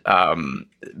 And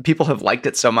people have liked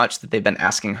it so much that they've been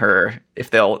asking her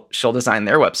if she'll design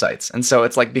their websites. And so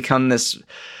it's like become this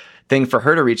thing for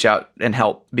her to reach out and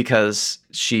help, because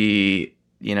she,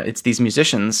 it's these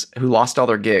musicians who lost all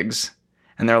their gigs.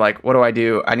 And they're like, what do I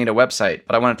do? I need a website,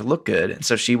 but I want it to look good. And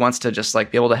so she wants to just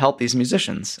like be able to help these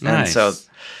musicians. Nice. And so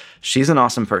she's an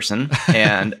awesome person,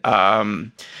 and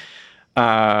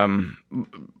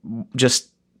just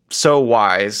so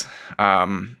wise.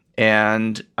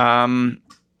 And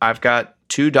I've got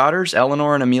two daughters,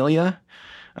 Eleanor and Amelia.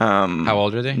 How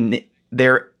old are they?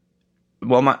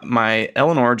 My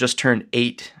Eleanor just turned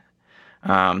 8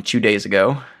 2 days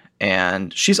ago.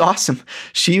 And she's awesome.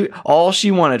 All she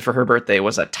wanted for her birthday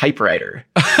was a typewriter.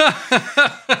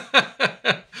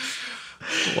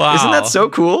 Wow. Isn't that so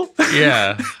cool?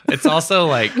 Yeah. It's also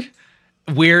like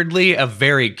weirdly a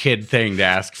very kid thing to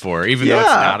ask for, even though it's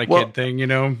not a kid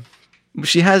thing,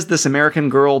 She has this American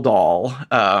Girl doll,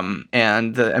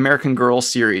 and the American Girl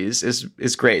series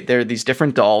is great. There are these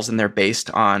different dolls, and they're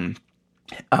based on,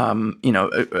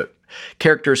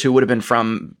 characters who would have been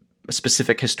from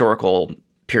specific historical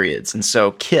periods. And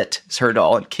so Kit is her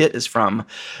doll, and Kit is from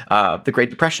the Great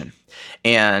Depression.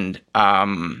 And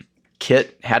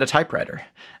Kit had a typewriter.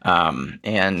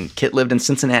 And Kit lived in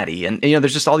Cincinnati. And,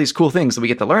 there's just all these cool things that we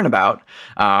get to learn about.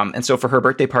 And so for her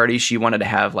birthday party, she wanted to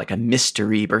have like a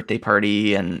mystery birthday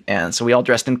party. And so we all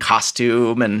dressed in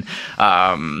costume and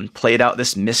played out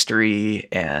this mystery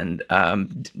and,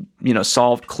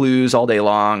 solved clues all day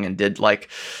long and did like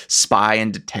spy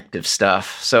and detective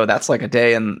stuff. So that's like a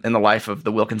day in the life of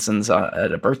the Wilkinsons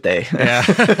at a birthday. Yeah.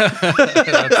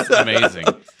 That's amazing.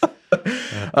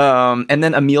 And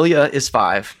then Amelia is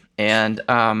 5. And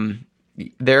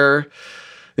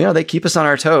they keep us on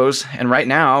our toes. And right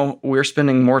now we're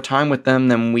spending more time with them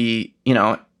than we,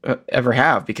 ever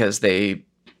have, because they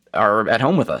are at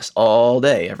home with us all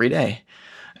day, every day.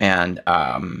 And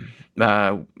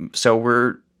so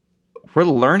we're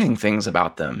learning things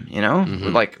about them,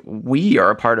 Mm-hmm. like we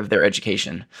are a part of their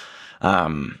education.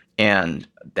 And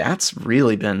that's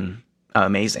really been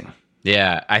amazing.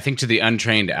 Yeah, I think to the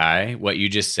untrained eye, what you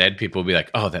just said, people will be like,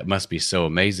 oh, that must be so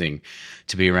amazing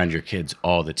to be around your kids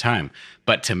all the time.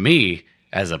 But to me,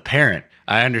 as a parent,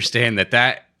 I understand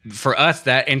that for us,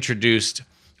 that introduced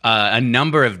a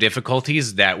number of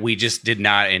difficulties that we just did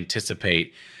not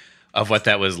anticipate of what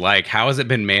that was like. How has it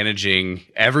been managing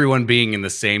everyone being in the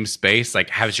same space? Like,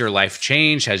 has your life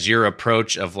changed? Has your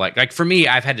approach of like for me,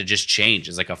 I've had to just change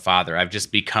as like a father. I've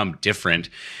just become different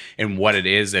in what it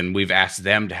is. And we've asked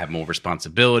them to have more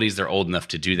responsibilities. They're old enough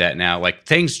to do that now. Like,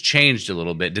 things changed a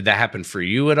little bit. Did that happen for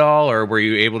you at all? Or were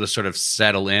you able to sort of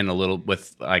settle in a little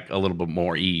with like a little bit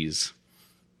more ease?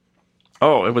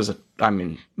 Oh, it was,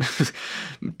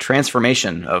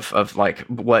 transformation of like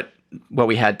what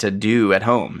we had to do at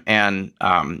home. And,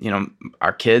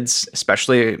 our kids,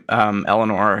 especially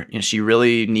Eleanor, she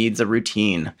really needs a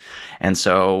routine. And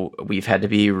so we've had to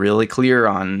be really clear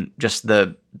on just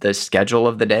the schedule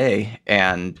of the day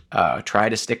and try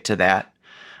to stick to that.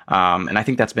 And I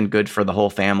think that's been good for the whole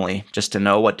family, just to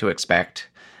know what to expect.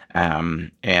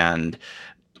 And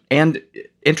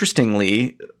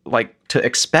interestingly, like, to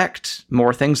expect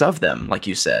more things of them, like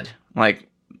you said. Like,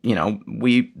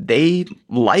 they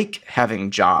like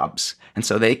having jobs, and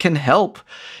so they can help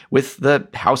with the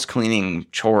house cleaning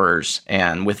chores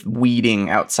and with weeding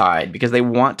outside because they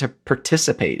want to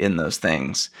participate in those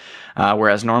things.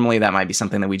 Whereas normally that might be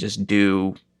something that we just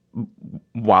do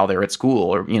while they're at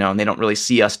school, or and they don't really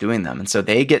see us doing them, and so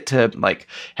they get to like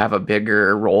have a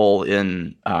bigger role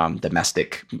in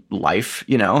domestic life,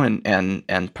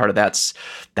 and part of that's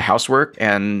the housework,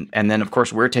 and then of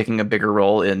course we're taking a bigger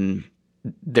role in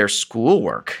their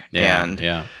schoolwork.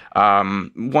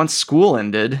 Once school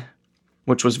ended,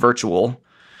 which was virtual,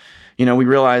 we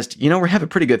realized, we have a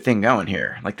pretty good thing going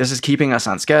here. Like, this is keeping us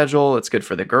on schedule. It's good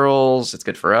for the girls. It's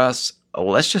good for us.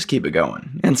 Let's just keep it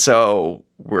going. And so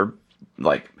we're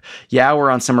like,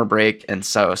 we're on summer break. And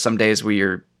so some days we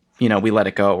let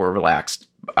it go. We're relaxed.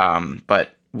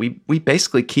 But we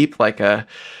basically keep like a,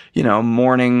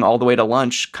 morning all the way to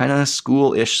lunch kind of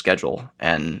school-ish schedule.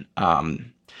 And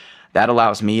that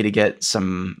allows me to get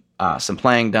some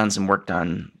playing done, some work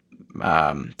done,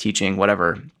 teaching,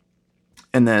 whatever.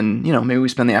 And then, maybe we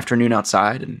spend the afternoon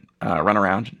outside and run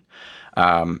around.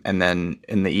 And then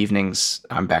in the evenings,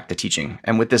 I'm back to teaching.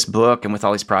 And with this book and with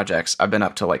all these projects, I've been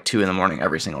up till like 2 a.m.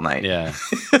 every single night. Yeah.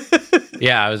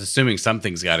 Yeah, I was assuming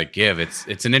something's got to give.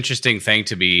 It's an interesting thing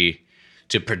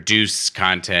to produce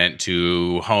content,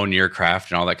 to hone your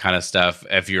craft and all that kind of stuff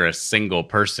if you're a single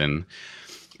person.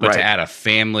 But right. To add a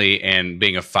family and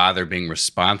being a father, being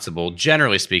responsible,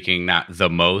 generally speaking, not the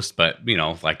most, but,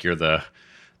 like you're the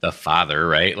father,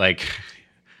 right? Like,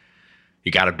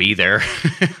 you got to be there.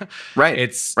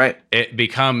 Right. It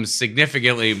becomes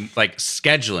significantly like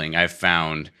scheduling, I've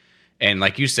found. And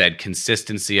like you said,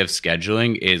 consistency of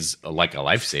scheduling is like a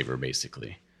lifesaver,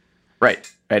 basically.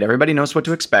 Right. Everybody knows what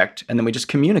to expect. And then we just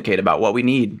communicate about what we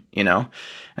need,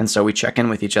 And so we check in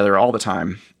with each other all the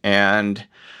time. And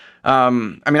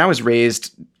I was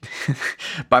raised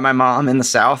by my mom in the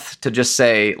South to just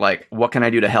say, like, what can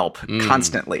I do to help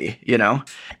constantly,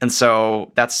 And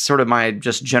so that's sort of my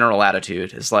just general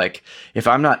attitude is like, if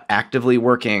I'm not actively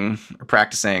working or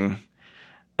practicing,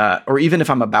 or even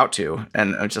if I'm about to,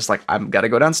 and it's just like, I've got to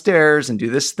go downstairs and do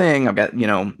this thing. I've got,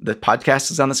 the podcast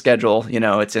is on the schedule,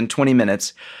 it's in 20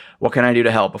 minutes. What can I do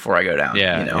to help before I go down?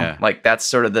 Yeah. Like, that's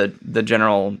sort of the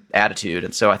general attitude.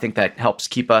 And so I think that helps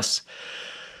keep us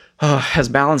as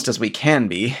balanced as we can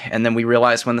be, and then we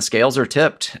realize when the scales are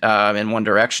tipped in one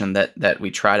direction that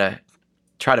we try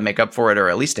to make up for it, or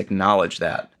at least acknowledge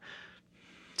that.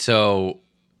 So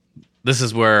this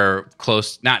is where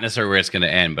not necessarily where it's going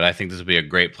to end, but I think this would be a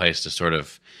great place to sort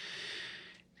of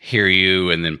hear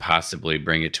you and then possibly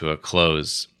bring it to a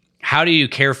close. How do you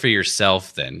care for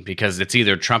yourself then? Because it's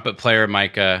either trumpet player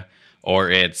Micah, or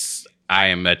it's I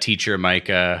am a teacher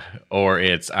Micah, or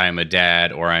it's I am a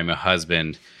dad, or I'm a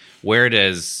husband. Where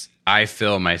does I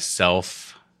fill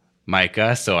myself,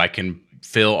 Micah, so I can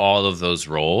fill all of those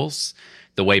roles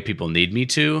the way people need me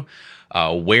to?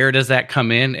 Where does that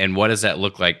come in, and what does that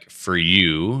look like for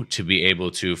you to be able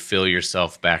to fill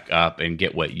yourself back up and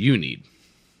get what you need?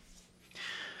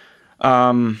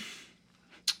 I'm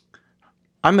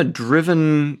a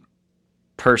driven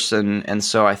person, and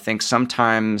so I think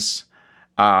sometimes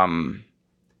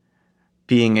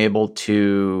being able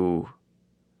to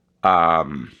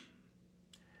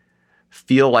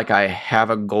feel like I have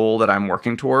a goal that I'm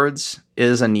working towards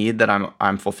is a need that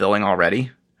I'm fulfilling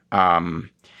already.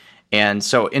 And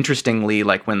so interestingly,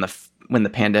 like when the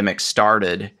pandemic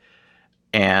started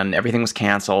and everything was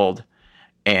canceled,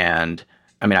 and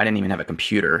I didn't even have a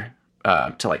computer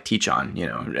to like teach on,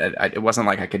 it wasn't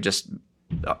like I could just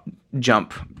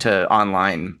jump to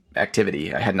online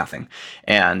activity. I had nothing.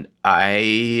 And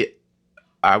that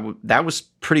was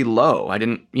pretty low. I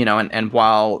didn't, and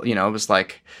while, it was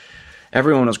like,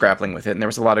 everyone was grappling with it, and there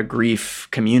was a lot of grief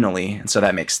communally, and so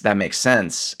that makes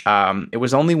sense. It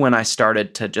was only when I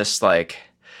started to just like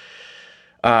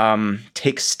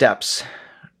take steps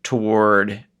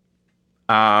toward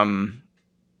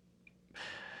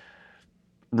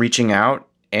reaching out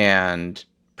and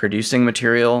producing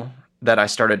material that I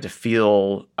started to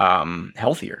feel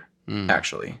healthier,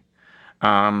 actually.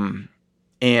 And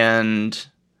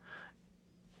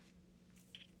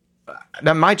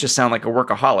that might just sound like a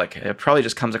workaholic. It probably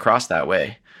just comes across that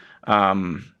way.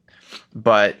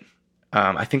 But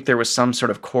I think there was some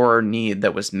sort of core need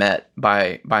that was met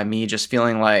by me just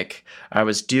feeling like I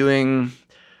was doing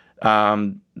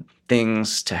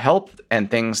things to help and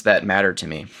things that mattered to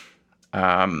me.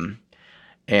 I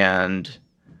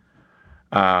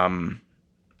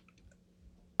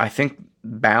think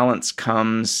balance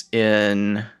comes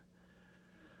in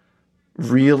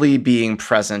really being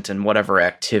present in whatever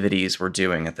activities we're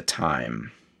doing at the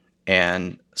time.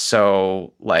 And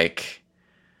so like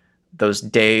those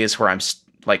days where I'm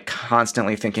like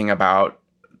constantly thinking about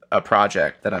a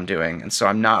project that I'm doing, and so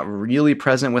I'm not really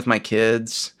present with my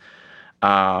kids,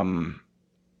 I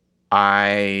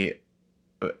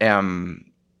am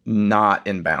not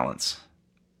in balance.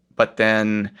 But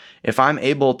then if I'm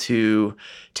able to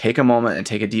take a moment and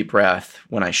take a deep breath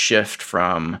when I shift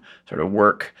from sort of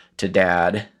work to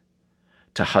dad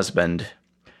to husband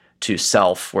to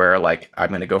self, where like I'm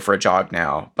going to go for a jog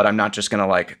now, but I'm not just going to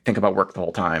like think about work the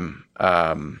whole time.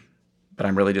 But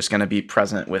I'm really just going to be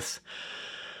present with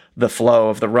the flow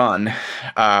of the run.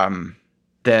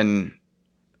 Then,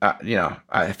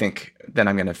 I think then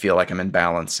I'm going to feel like I'm in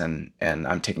balance and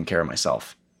I'm taking care of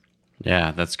myself.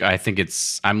 Yeah,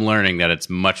 I'm learning that it's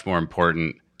much more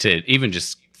important to even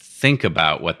just think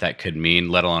about what that could mean,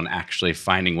 let alone actually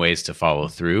finding ways to follow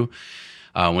through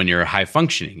when you're high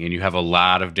functioning and you have a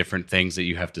lot of different things that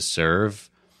you have to serve.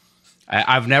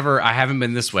 I haven't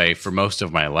been this way for most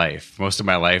of my life.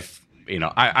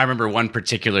 I remember one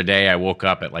particular day I woke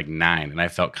up at like 9 and I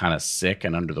felt kind of sick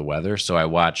and under the weather. So I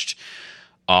watched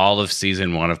all of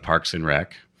season 1 of Parks and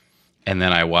Rec. And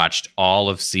then I watched all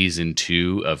of season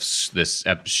 2 of this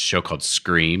show called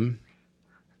Scream.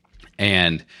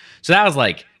 And so that was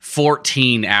like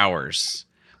 14 hours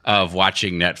of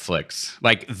watching Netflix.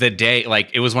 Like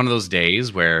it was one of those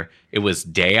days where it was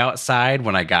day outside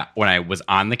when I was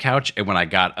on the couch, and when I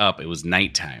got up, it was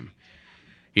nighttime.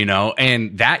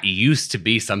 And that used to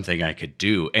be something I could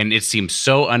do. And it seemed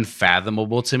so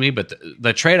unfathomable to me. But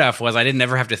the trade-off was I didn't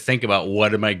ever have to think about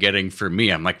what am I getting for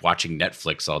me. I'm like watching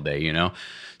Netflix all day,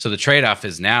 So the trade-off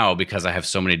is now, because I have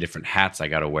so many different hats I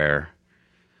got to wear,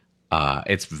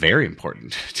 it's very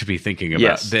important to be thinking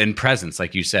about. And presence,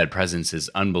 like you said, presence is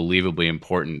unbelievably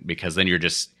important, because then you're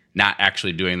just not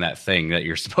actually doing that thing that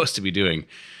you're supposed to be doing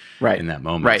in that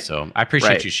moment. Right. So I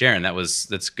appreciate you sharing.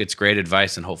 It's great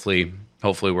advice, and hopefully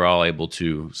we're all able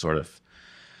to sort of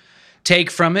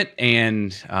take from it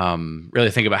and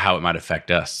really think about how it might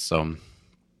affect us. So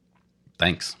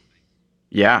thanks.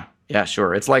 Yeah,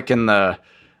 sure. It's like in the,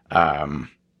 have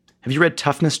you read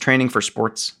Toughness Training for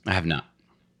Sports? I have not.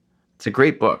 It's a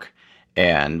great book.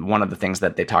 And one of the things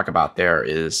that they talk about there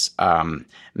is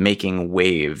making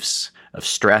waves of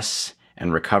stress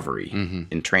and recovery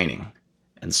in training.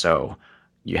 And so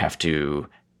you have to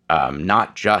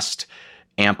not just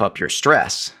amp up your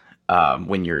stress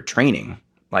when you're training,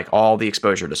 like all the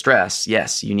exposure to stress.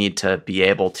 Yes, you need to be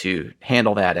able to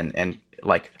handle that and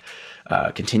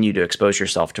continue to expose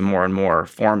yourself to more and more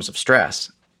forms of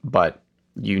stress, but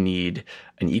you need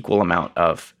an equal amount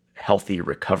of healthy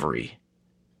recovery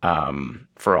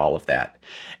for all of that.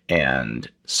 And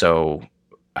so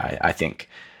I think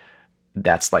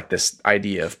that's like this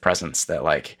idea of presence, that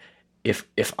like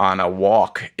if on a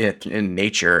walk in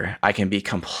nature, I can be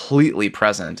completely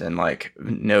present and like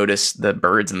notice the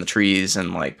birds and the trees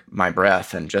and like my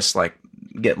breath and just like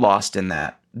get lost in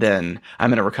that, then I'm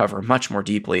going to recover much more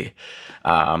deeply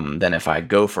than if I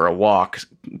go for a walk,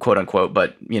 quote unquote,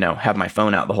 but, have my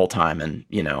phone out the whole time and,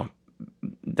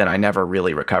 then I never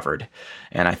really recovered.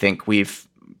 And I think we've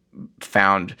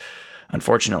found,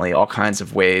 unfortunately, all kinds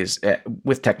of ways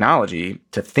with technology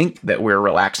to think that we're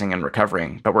relaxing and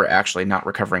recovering, but we're actually not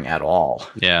recovering at all.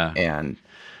 Yeah. And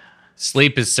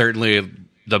sleep is certainly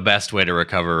the best way to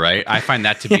recover, right? I find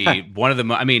that to be one of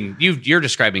the you're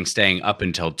describing staying up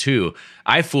until 2.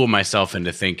 I fool myself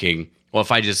into thinking, well,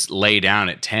 if I just lay down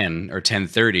at 10 or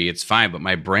 10:30, it's fine, but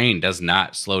my brain does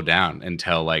not slow down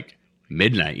until like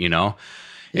midnight, Yeah.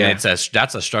 And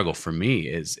that's a struggle for me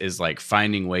is like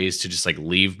finding ways to just like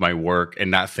leave my work and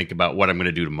not think about what I'm going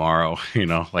to do tomorrow.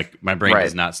 Like my brain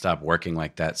does not stop working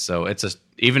like that. So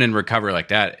even in recovery like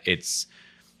that, it's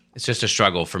it's just a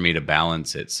struggle for me to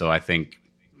balance it. So I think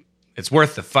it's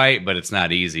worth the fight, but it's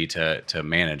not easy to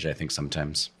manage, I think,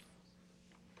 sometimes.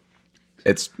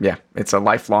 It's a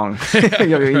lifelong.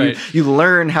 You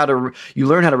learn how to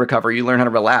recover, you learn how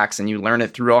to relax, and you learn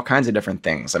it through all kinds of different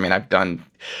things. I mean, I've done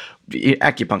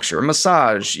acupuncture,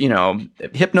 massage,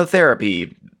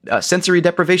 hypnotherapy, sensory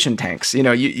deprivation tanks.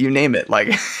 You name it. Like,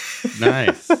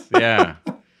 nice, yeah.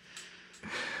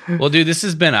 Well, dude, this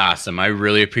has been awesome. I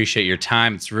really appreciate your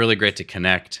time. It's really great to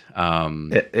connect.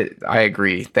 I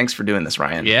agree. Thanks for doing this,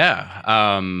 Ryan.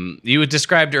 Yeah. You had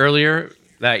described earlier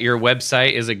that your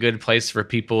website is a good place for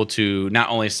people to not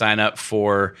only sign up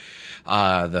for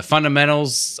the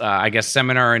fundamentals, I guess,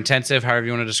 seminar intensive, however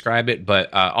you want to describe it,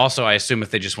 but also I assume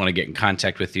if they just want to get in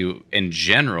contact with you in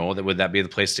general, would that be the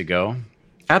place to go?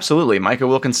 Absolutely.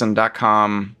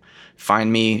 MicahWilkinson.com.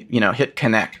 Find me, hit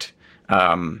connect.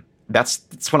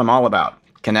 That's what I'm all about.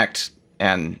 Connect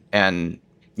and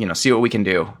see what we can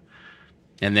do.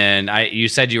 And then you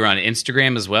said you were on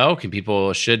Instagram as well.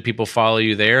 Should people follow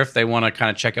you there if they want to kind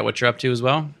of check out what you're up to as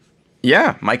well?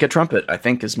 Yeah, Micah Trumpet, I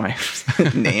think, is my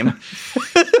name.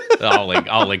 I'll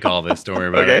link all this. Don't worry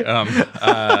about it.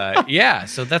 Yeah,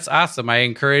 so that's awesome. I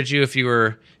encourage you,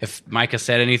 if Micah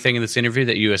said anything in this interview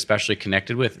that you especially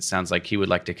connected with, it sounds like he would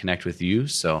like to connect with you.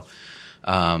 So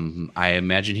I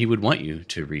imagine he would want you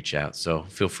to reach out. So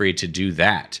feel free to do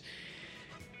that.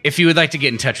 If you would like to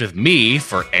get in touch with me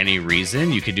for any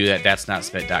reason, you can do that.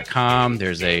 That'sNotSpit.com.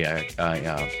 There's a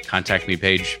contact me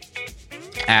page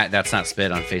at That's Not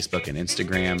Spit on Facebook and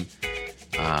Instagram.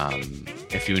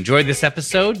 If you enjoyed this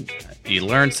episode, you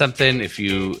learned something. If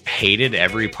you hated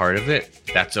every part of it,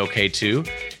 that's okay too.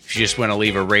 If you just want to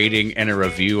leave a rating and a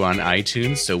review on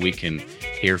iTunes so we can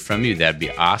hear from you, that'd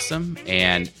be awesome.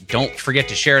 And don't forget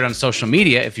to share it on social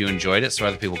media if you enjoyed it so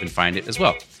other people can find it as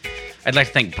well. I'd like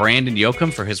to thank Brandon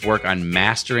Yoakum for his work on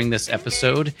mastering this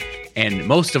episode. And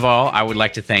most of all, I would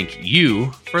like to thank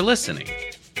you for listening.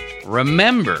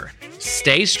 Remember,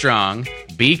 stay strong,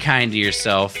 be kind to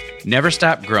yourself, never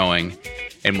stop growing,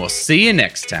 and we'll see you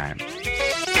next time.